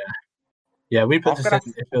 Yeah. We put I'm this gonna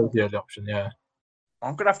in if it was the only option. Yeah.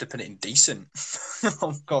 I'm gonna have to put it in decent.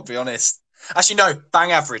 I've got to be honest. Actually, no,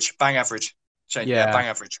 bang average. Bang average. Shane, Yeah. bang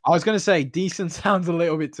average. I was going to say decent sounds a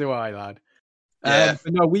little bit too high, lad. Yeah.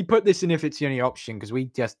 But no, we put this in if it's the only option because we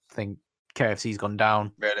just think KFC's gone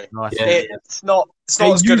down. Really. Nice. Yeah. It's not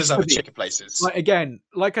They as good used as to other be. chicken places. Like, again,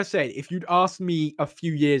 like I said, if you'd asked me a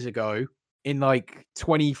few years ago in like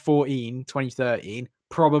 2014, 2013,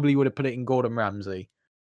 probably would have put it in Gordon Ramsay.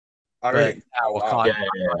 I But really. now I Wow. can't.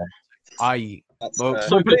 Yeah. That's Well, fair.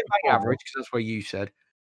 so put it in good bang call. average because that's what you said.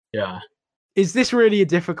 Yeah. Is this really a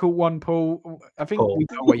difficult one, Paul? I think Paul. we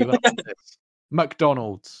know where you're going to put this.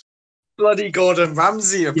 McDonald's. Bloody Gordon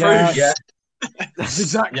Ramsay approved. Yeah. That's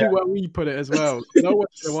exactly Yeah. where we put it as well. No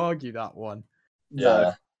one's going to argue that one.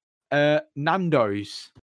 Yeah. Nando's.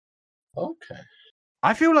 Okay.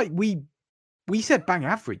 I feel like we said bang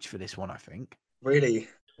average for this one. I think. Really.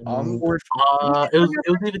 Or if, It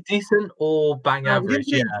was either decent or bang no, we didn't average.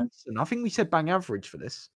 say Yeah. decent. I think we said bang average for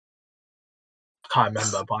this Can't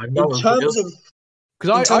remember, but I know In it terms was, of because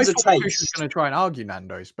In I terms of thought Chris was taste. going to try and argue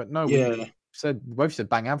Nando's, but no, yeah. we both said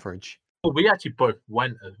bang average. we actually both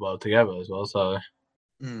went as well together as well. So.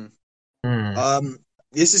 Mm. Hmm.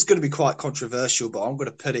 This is going to be quite controversial, but I'm going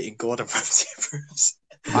to put it in Gordon Ramsay approves.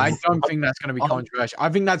 I don't think that's going to be controversial. I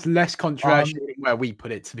think that's less controversial than where we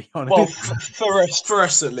put it, to be honest. Well, for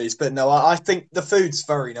us at least. But no, I think the food's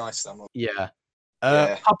very nice. Yeah.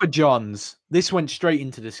 Yeah. Papa John's. This went straight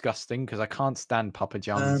into disgusting because I can't stand Papa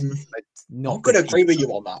John's. It's not. I'm going to good agree with pizza.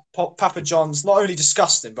 you on that. Papa John's not only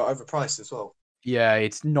disgusting but overpriced as well. Yeah,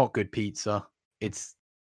 it's not good pizza. It's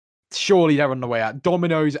surely they're on the way out.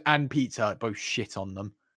 Domino's and Pizza Hut both shit on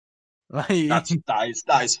them. Like,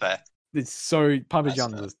 That is fair. it's so Papa That's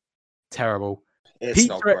John's fair. is terrible. It's Pizza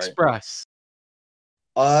not great. Express.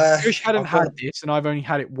 Fish hadn't had this, and I've only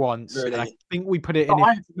had it once. And I Really? think we put it in. No,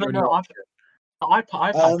 if it's the only option. I've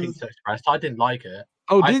had Pizza Express. I didn't like it.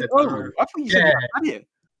 Oh, I did said oh, no. I thought you said you had it.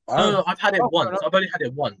 No, I've had it Oh, fair once. enough. I've only had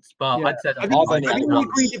it once, but Yeah. I'd said I I'd think, only I had think it we once.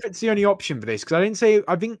 agreed if it's the only option for this because I didn't say.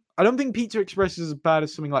 I don't think Pizza Express is as bad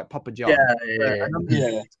as something like Papa John's. yeah. I don't think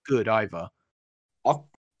Yeah. it's good either.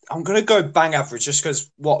 I'm going to go bang average just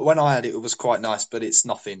because when I had it, it was quite nice, but it's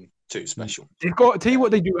nothing too special. They've got. Tell you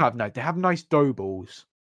what they do have now. They have nice dough balls.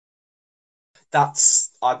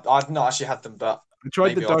 I've not actually had them, but I tried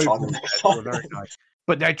maybe the I'll dough try balls. them. They were very nice.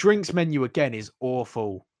 But their drinks menu again is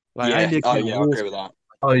awful. Like, I yeah, ended I up agree water- with that.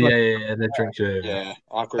 Oh yeah. The drinks. Yeah,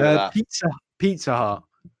 I agree with that. Pizza Hut.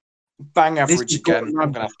 Bang average is again. Gordon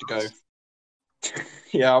I'm going to have to go.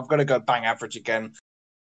 Yeah, I'm going to go bang average again.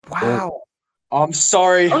 Wow. I'm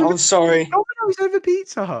sorry. Oh, I'm sorry. Domino's over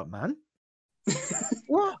Pizza Hut, man.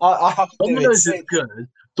 What? I have to do Domino's it. is good.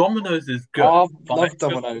 Domino's is good. I but love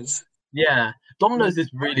Domino's. Yeah, Domino's is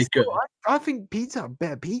really good. I think Pizza Hut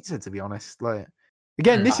better pizza, to be honest. Like,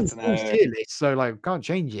 again, this I is dunno. Paul's tier list, so like can't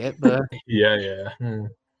change it. But Yeah.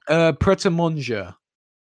 Pret a Manger.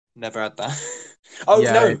 Never had that. Oh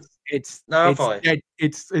Yeah, no, it's No, it's, have I? yeah,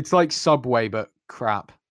 it's like Subway but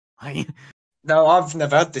crap. Like, no, I've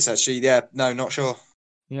never had this actually. Yeah, no, not sure.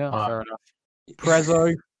 yeah, Ah. fair enough.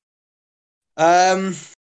 Prezzo.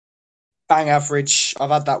 Bang average. I've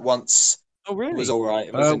had that once. Oh really? It was all right.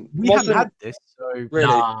 It wasn't. We haven't wasn't had this, so really.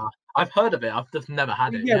 Nah, I've heard of it. I've just never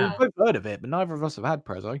had it. yeah, Yeah. we've both heard of it, but neither of us have had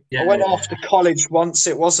Prezzo. Yeah, I went yeah. off to college once.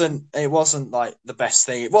 It wasn't like the best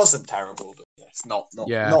thing. It wasn't terrible, but it's not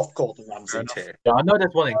Yeah. not Gordon Ramsay Fair enough. tier. Yeah, I know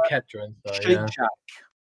there's one in Kettering. So Shake yeah. Shack.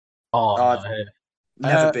 Oh, Uh, no, yeah.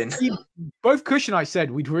 Never been. Both Kush and I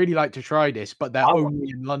said we'd really like to try this, but they're only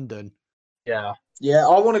in London. Yeah. Yeah,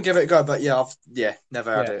 I want to give it a go, but yeah, I've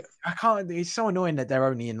never had it. I can't. It's so annoying that they're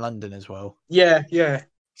only in London as well. Yeah. You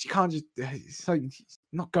can't just. It's like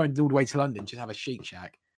not going all the way to London. Just have a Shake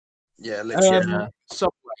Shack. Yeah, literally.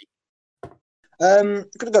 Subway. I'm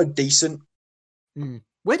gonna go decent.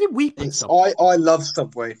 Where did we put Subway? I love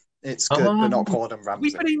Subway. It's good, but not Gordon Ramsay.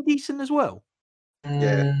 We put in decent as well.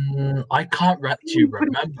 Yeah. I can't actually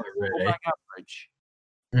remember really. Average.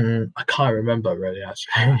 I can't remember really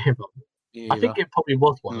actually. I think it probably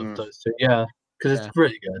was one of those two. Yeah, because it's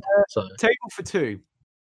really good. So table for two.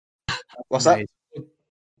 What's that?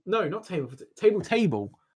 No, not table for two. Table.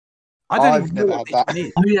 I've never had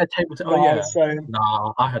that. Oh yeah, table. Oh yeah. Same.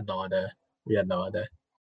 Nah, I had no idea. We had no idea.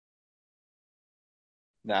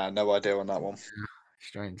 Nah, no idea on that one.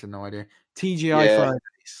 Straight into no idea. TGI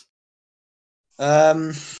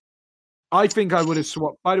Fridays. I think I would have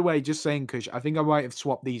swapped. By the way, just saying, Kush, I think I might have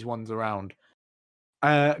swapped these ones around.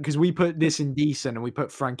 Because we put this in decent and we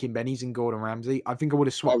put Frankie and Benny's in Gordon Ramsay. I think I would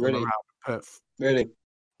have swapped them around. Really?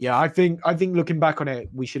 Yeah, I think looking back on it,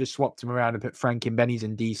 we should have swapped them around and put Frankie and Benny's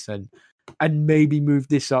in decent, and maybe moved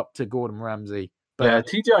this up to Gordon Ramsay. But yeah,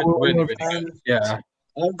 TGI really good. Yeah.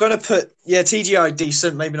 I'm gonna put TGI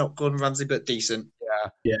decent, maybe not Gordon Ramsay, but decent.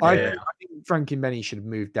 Yeah. I think Frankie and Benny should have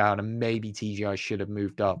moved down, and maybe TGI should have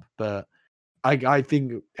moved up. But I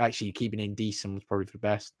think actually keeping in decent was probably the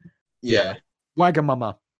best. Yeah.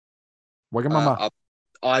 Wagamama.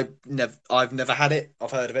 I've never had it.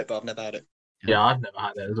 I've heard of it, but I've never had it. Yeah, I've never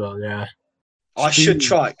had it as well. Yeah. I should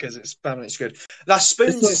try it because it's apparently good. That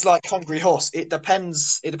Spoons is like Hungry Horse. It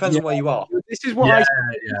depends on where you are. This is what I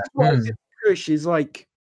said. Kush is like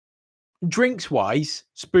drinks wise,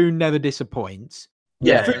 Spoon never disappoints.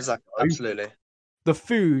 Yeah, exactly. Absolutely. The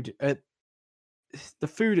food at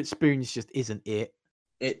Spoons just isn't it.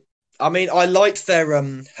 I mean, I liked their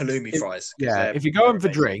halloumi fries. Yeah, if you're going for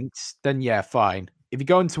drinks, then yeah, fine. If you're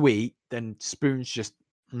going to eat, then Spoons just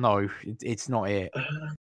no, it's not it.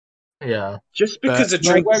 Yeah, just because of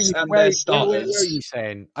drinks and their starters. Where are you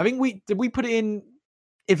saying? I think we put it in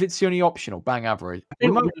if it's the only option or bang average. I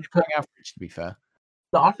think we might put bang average to be fair.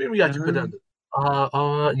 No, I think we actually put it.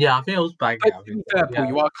 Yeah, I think it was bang average. To be fair, Paul,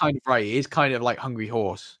 you are kind of right. It is kind of like Hungry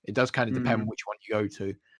Horse. It does kind of depend which one you go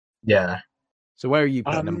to. Yeah. So where are you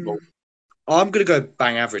putting them? I'm gonna go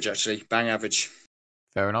bang average. Actually, bang average.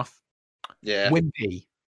 Fair enough. Yeah. Wimpy.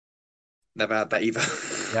 Never had that either.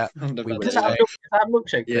 Yeah. Is that a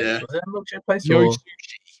milkshake place? Yeah. Was it a milkshake place? Yo, Or...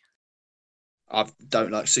 sushi. I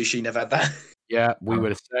don't like sushi. Never had that. Yeah, we were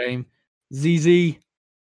the same. ZZ.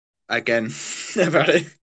 Again, never had it.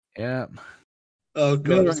 Yeah. Oh god.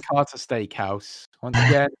 Miller and Carter Steakhouse. Once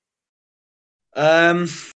again.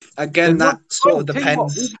 Again, that sort of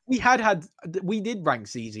depends. We did rank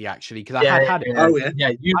ZZ actually because I had it. Oh yeah.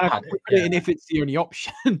 Yeah, you had it. Yeah. And if it's the only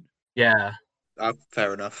option. Yeah.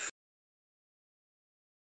 Fair enough.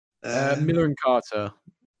 Miller and Carter.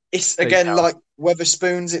 It's again like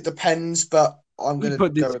Weatherspoons. It depends, but I'm going to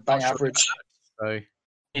go with bang average. So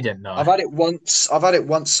you didn't know. I've had it once,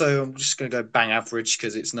 so I'm just going to go bang average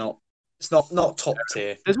because it's not top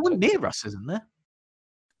tier. There's one near us, isn't there?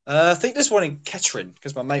 I think there's one in Kettering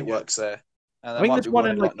because my mate works there. And I think there's one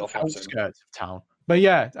in like the outskirts of town. But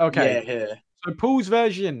yeah, okay. Yeah. So Paul's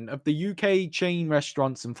version of the UK chain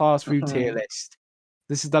restaurants and fast food tier list.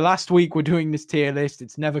 This is the last week we're doing this tier list.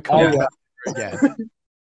 It's never coming back again.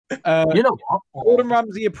 You know what? Gordon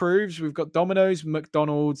Ramsay approves. We've got Domino's,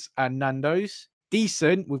 McDonald's, and Nando's.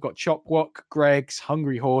 Decent. We've got Chop Walk, Greg's,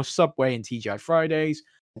 Hungry Horse, Subway, and TGI Fridays.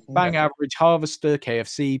 Bang average, Harvester,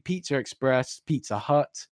 KFC, Pizza Express, Pizza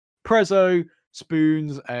Hut, Prezzo,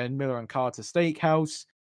 Spoons, and Miller and Carter Steakhouse.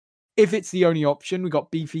 If it's the only option, we've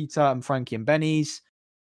got Beefeater and Frankie and Benny's.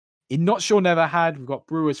 In Not Sure Never Had, we've got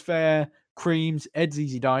Brewers Fayre, Creams, Ed's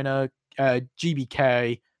Easy Diner,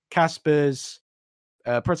 GBK, Casper's,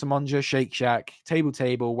 Pret a Manger, Shake Shack, Table,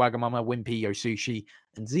 Wagamama, Wimpy, Yo Sushi,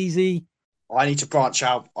 and ZZ. I need to branch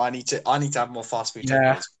out. I need to have more fast food.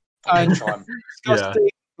 Yeah.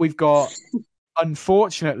 We've got,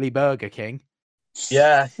 unfortunately, Burger King.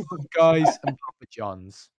 Yeah. Guys and Papa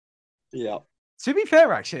John's. Yeah. To be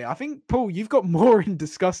fair, actually, I think, Paul, you've got more in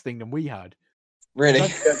disgusting than we had. Really? We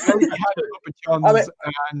had Papa John's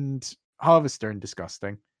and Harvester in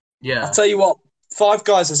disgusting. Yeah. I'll tell you what, Five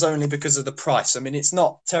Guys is only because of the price. I mean, it's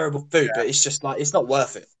not terrible food, but it's just like, it's not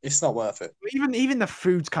worth it. It's not worth it. Even the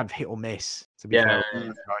food's kind of hit or miss. To be fair.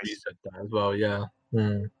 You said that as well, yeah.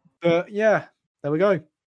 But yeah, there we go.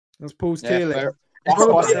 That's Paul's tier list. It's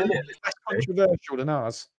less controversial than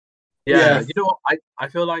ours. Yeah. You know what? I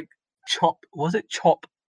feel like Chop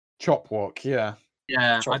Walk, yeah.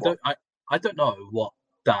 Yeah, Chop I don't know what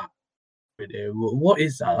that video. What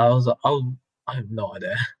is that? I have no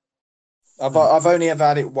idea. I've only ever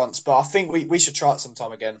had it once, but I think we should try it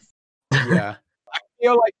sometime again. Yeah. I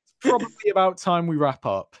feel like it's probably about time we wrap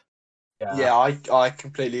up. Yeah, I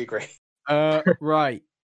completely agree. Right.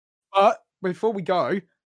 But before we go,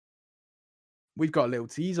 we've got a little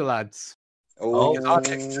teaser, lads. Oh,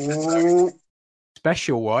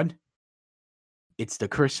 Special one. It's the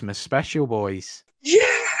Christmas special, boys.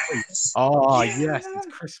 yes! Oh, Yeah! yes, it's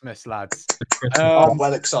Christmas, lads. I'm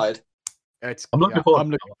well excited. I'm looking forward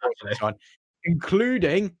I'm to looking that, forward to this actually. one.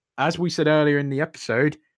 Including, as we said earlier in the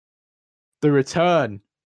episode, the return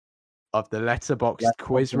of the Letterboxd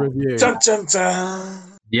quiz review. Dun, dun,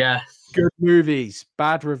 dun. Yes. Good movies,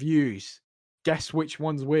 bad reviews. Guess which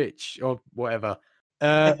one's which, or whatever.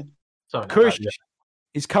 Something like Kush that,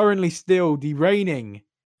 is currently still the reigning,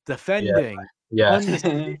 defending, yeah.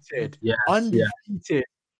 undisputed, Yes. undefeated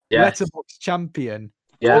Yes. Letterboxd champion.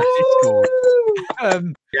 Yes. Discord.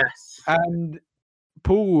 Yes. And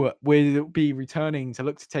Paul will be returning to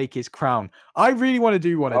look to take his crown. I really want to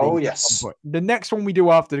do one of these. Oh, at yes. some point. The next one we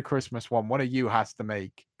do after the Christmas one of you has to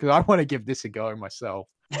make, because I want to give this a go myself.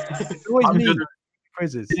 It's always I'm me gonna-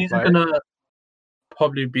 quizzes. These like- are gonna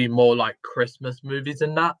probably be more like Christmas movies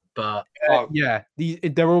than that, but yeah,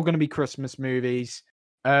 they're all going to be Christmas movies.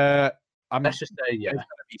 let's just say there's going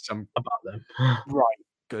to be some about them. right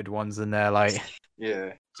good ones in there, like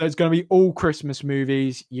Yeah. so it's going to be all Christmas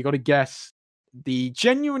movies. You got to guess the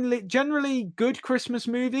generally good Christmas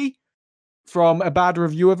movie from a bad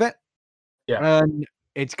review of it. Yeah. And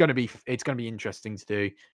it's going to be interesting to do.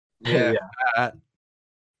 Yeah.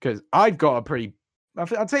 Because I'd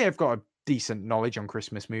say I've got a decent knowledge on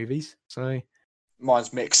Christmas movies. So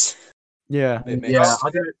Mine's mixed. yeah. Bit mixed. Yeah, I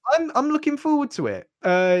don't. I'm looking forward to it.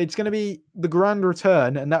 It's going to be the grand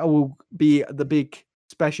return, and that will be the big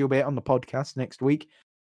special bit on the podcast next week.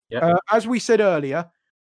 Yeah. As we said earlier,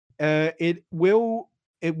 it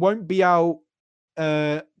won't be out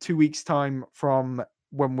 2 weeks time from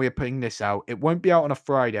when we're putting this out. It won't be out on a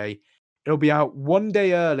Friday. It'll be out one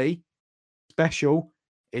day early. Special.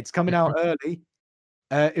 It's coming out early.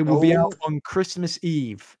 It will be out on Christmas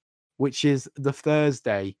Eve, which is the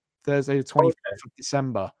Thursday the 25th of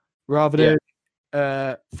December, rather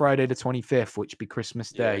than Friday the 25th, which would be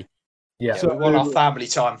Christmas Day. Yeah. So we want our family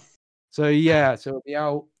time. So it'll be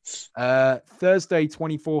out Thursday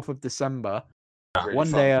 24th of December. Really One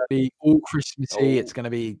fun. day it'll be all Christmassy. Oh. It's going to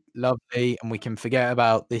be lovely, and we can forget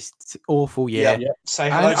about this awful year. Yeah. Say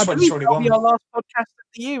And hello, I believe that'll 2021. be our last podcast of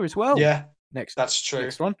the year as well. Yeah, Next that's true.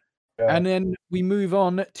 next one. Yeah. And then we move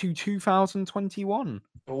on to 2021,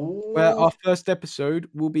 Ooh. where our first episode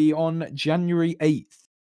will be on January 8th.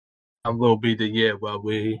 And will be the year where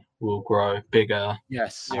we will grow bigger,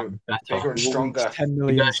 Yes. Yeah, and better. bigger and We will reach stronger. 10 Bigger,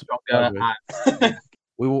 million stronger, subscribers. and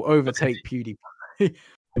We will overtake PewDiePie. we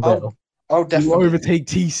Oh, will. Oh, We will definitely. overtake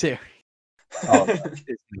T-Series. Oh,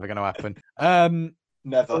 It's never going to happen.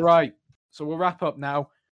 Never. All right. So we'll wrap up now.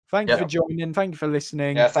 Thank you Yeah. for joining. Thank you for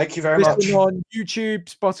listening. Yeah, thank you very much. Listen on YouTube,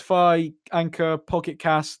 Spotify, Anchor, Pocket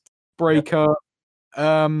Cast, Breaker,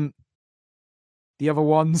 the other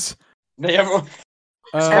ones. Yeah, everyone-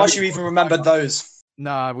 Uh, Surprised you even remembered those.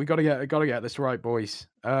 Nah, we gotta get this right, boys.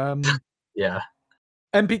 yeah.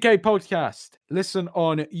 MPK Podcast. Listen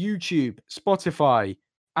on YouTube, Spotify,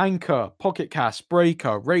 Anchor, Pocket Cast,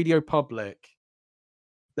 Breaker, Radio Public.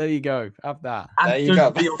 There you go. Have that. There And you soon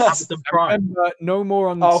go. to be on Amazon Prime. Remember, no more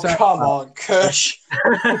on. Oh, Sound- come on, Kush.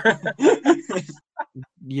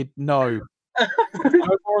 No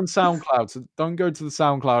more on SoundCloud. So don't go to the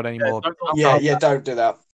SoundCloud anymore. Yeah, don't do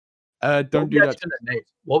that. Don't do that.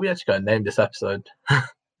 What are we actually going to name this episode?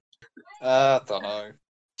 Don't know.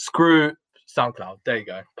 Screw SoundCloud. There you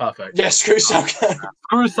go. Perfect. Yeah, screw SoundCloud.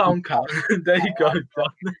 Screw SoundCloud. There you go.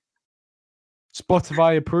 Done.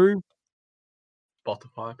 Spotify approved.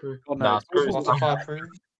 Spotify approved. Oh, no, Nah, screw Spotify SoundCloud.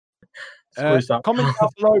 approved. Screw SoundCloud. Comment down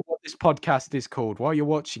below what this podcast is called while you're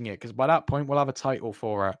watching it, because by that point we'll have a title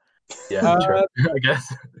for it. Yeah, true. I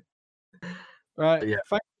guess. Right. Yeah.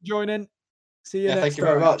 Thanks for joining. See you Yeah, next thank you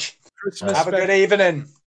very time. much. Christmas Have a good special. evening.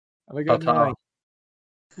 Have a good Ta-ta.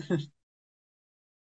 night.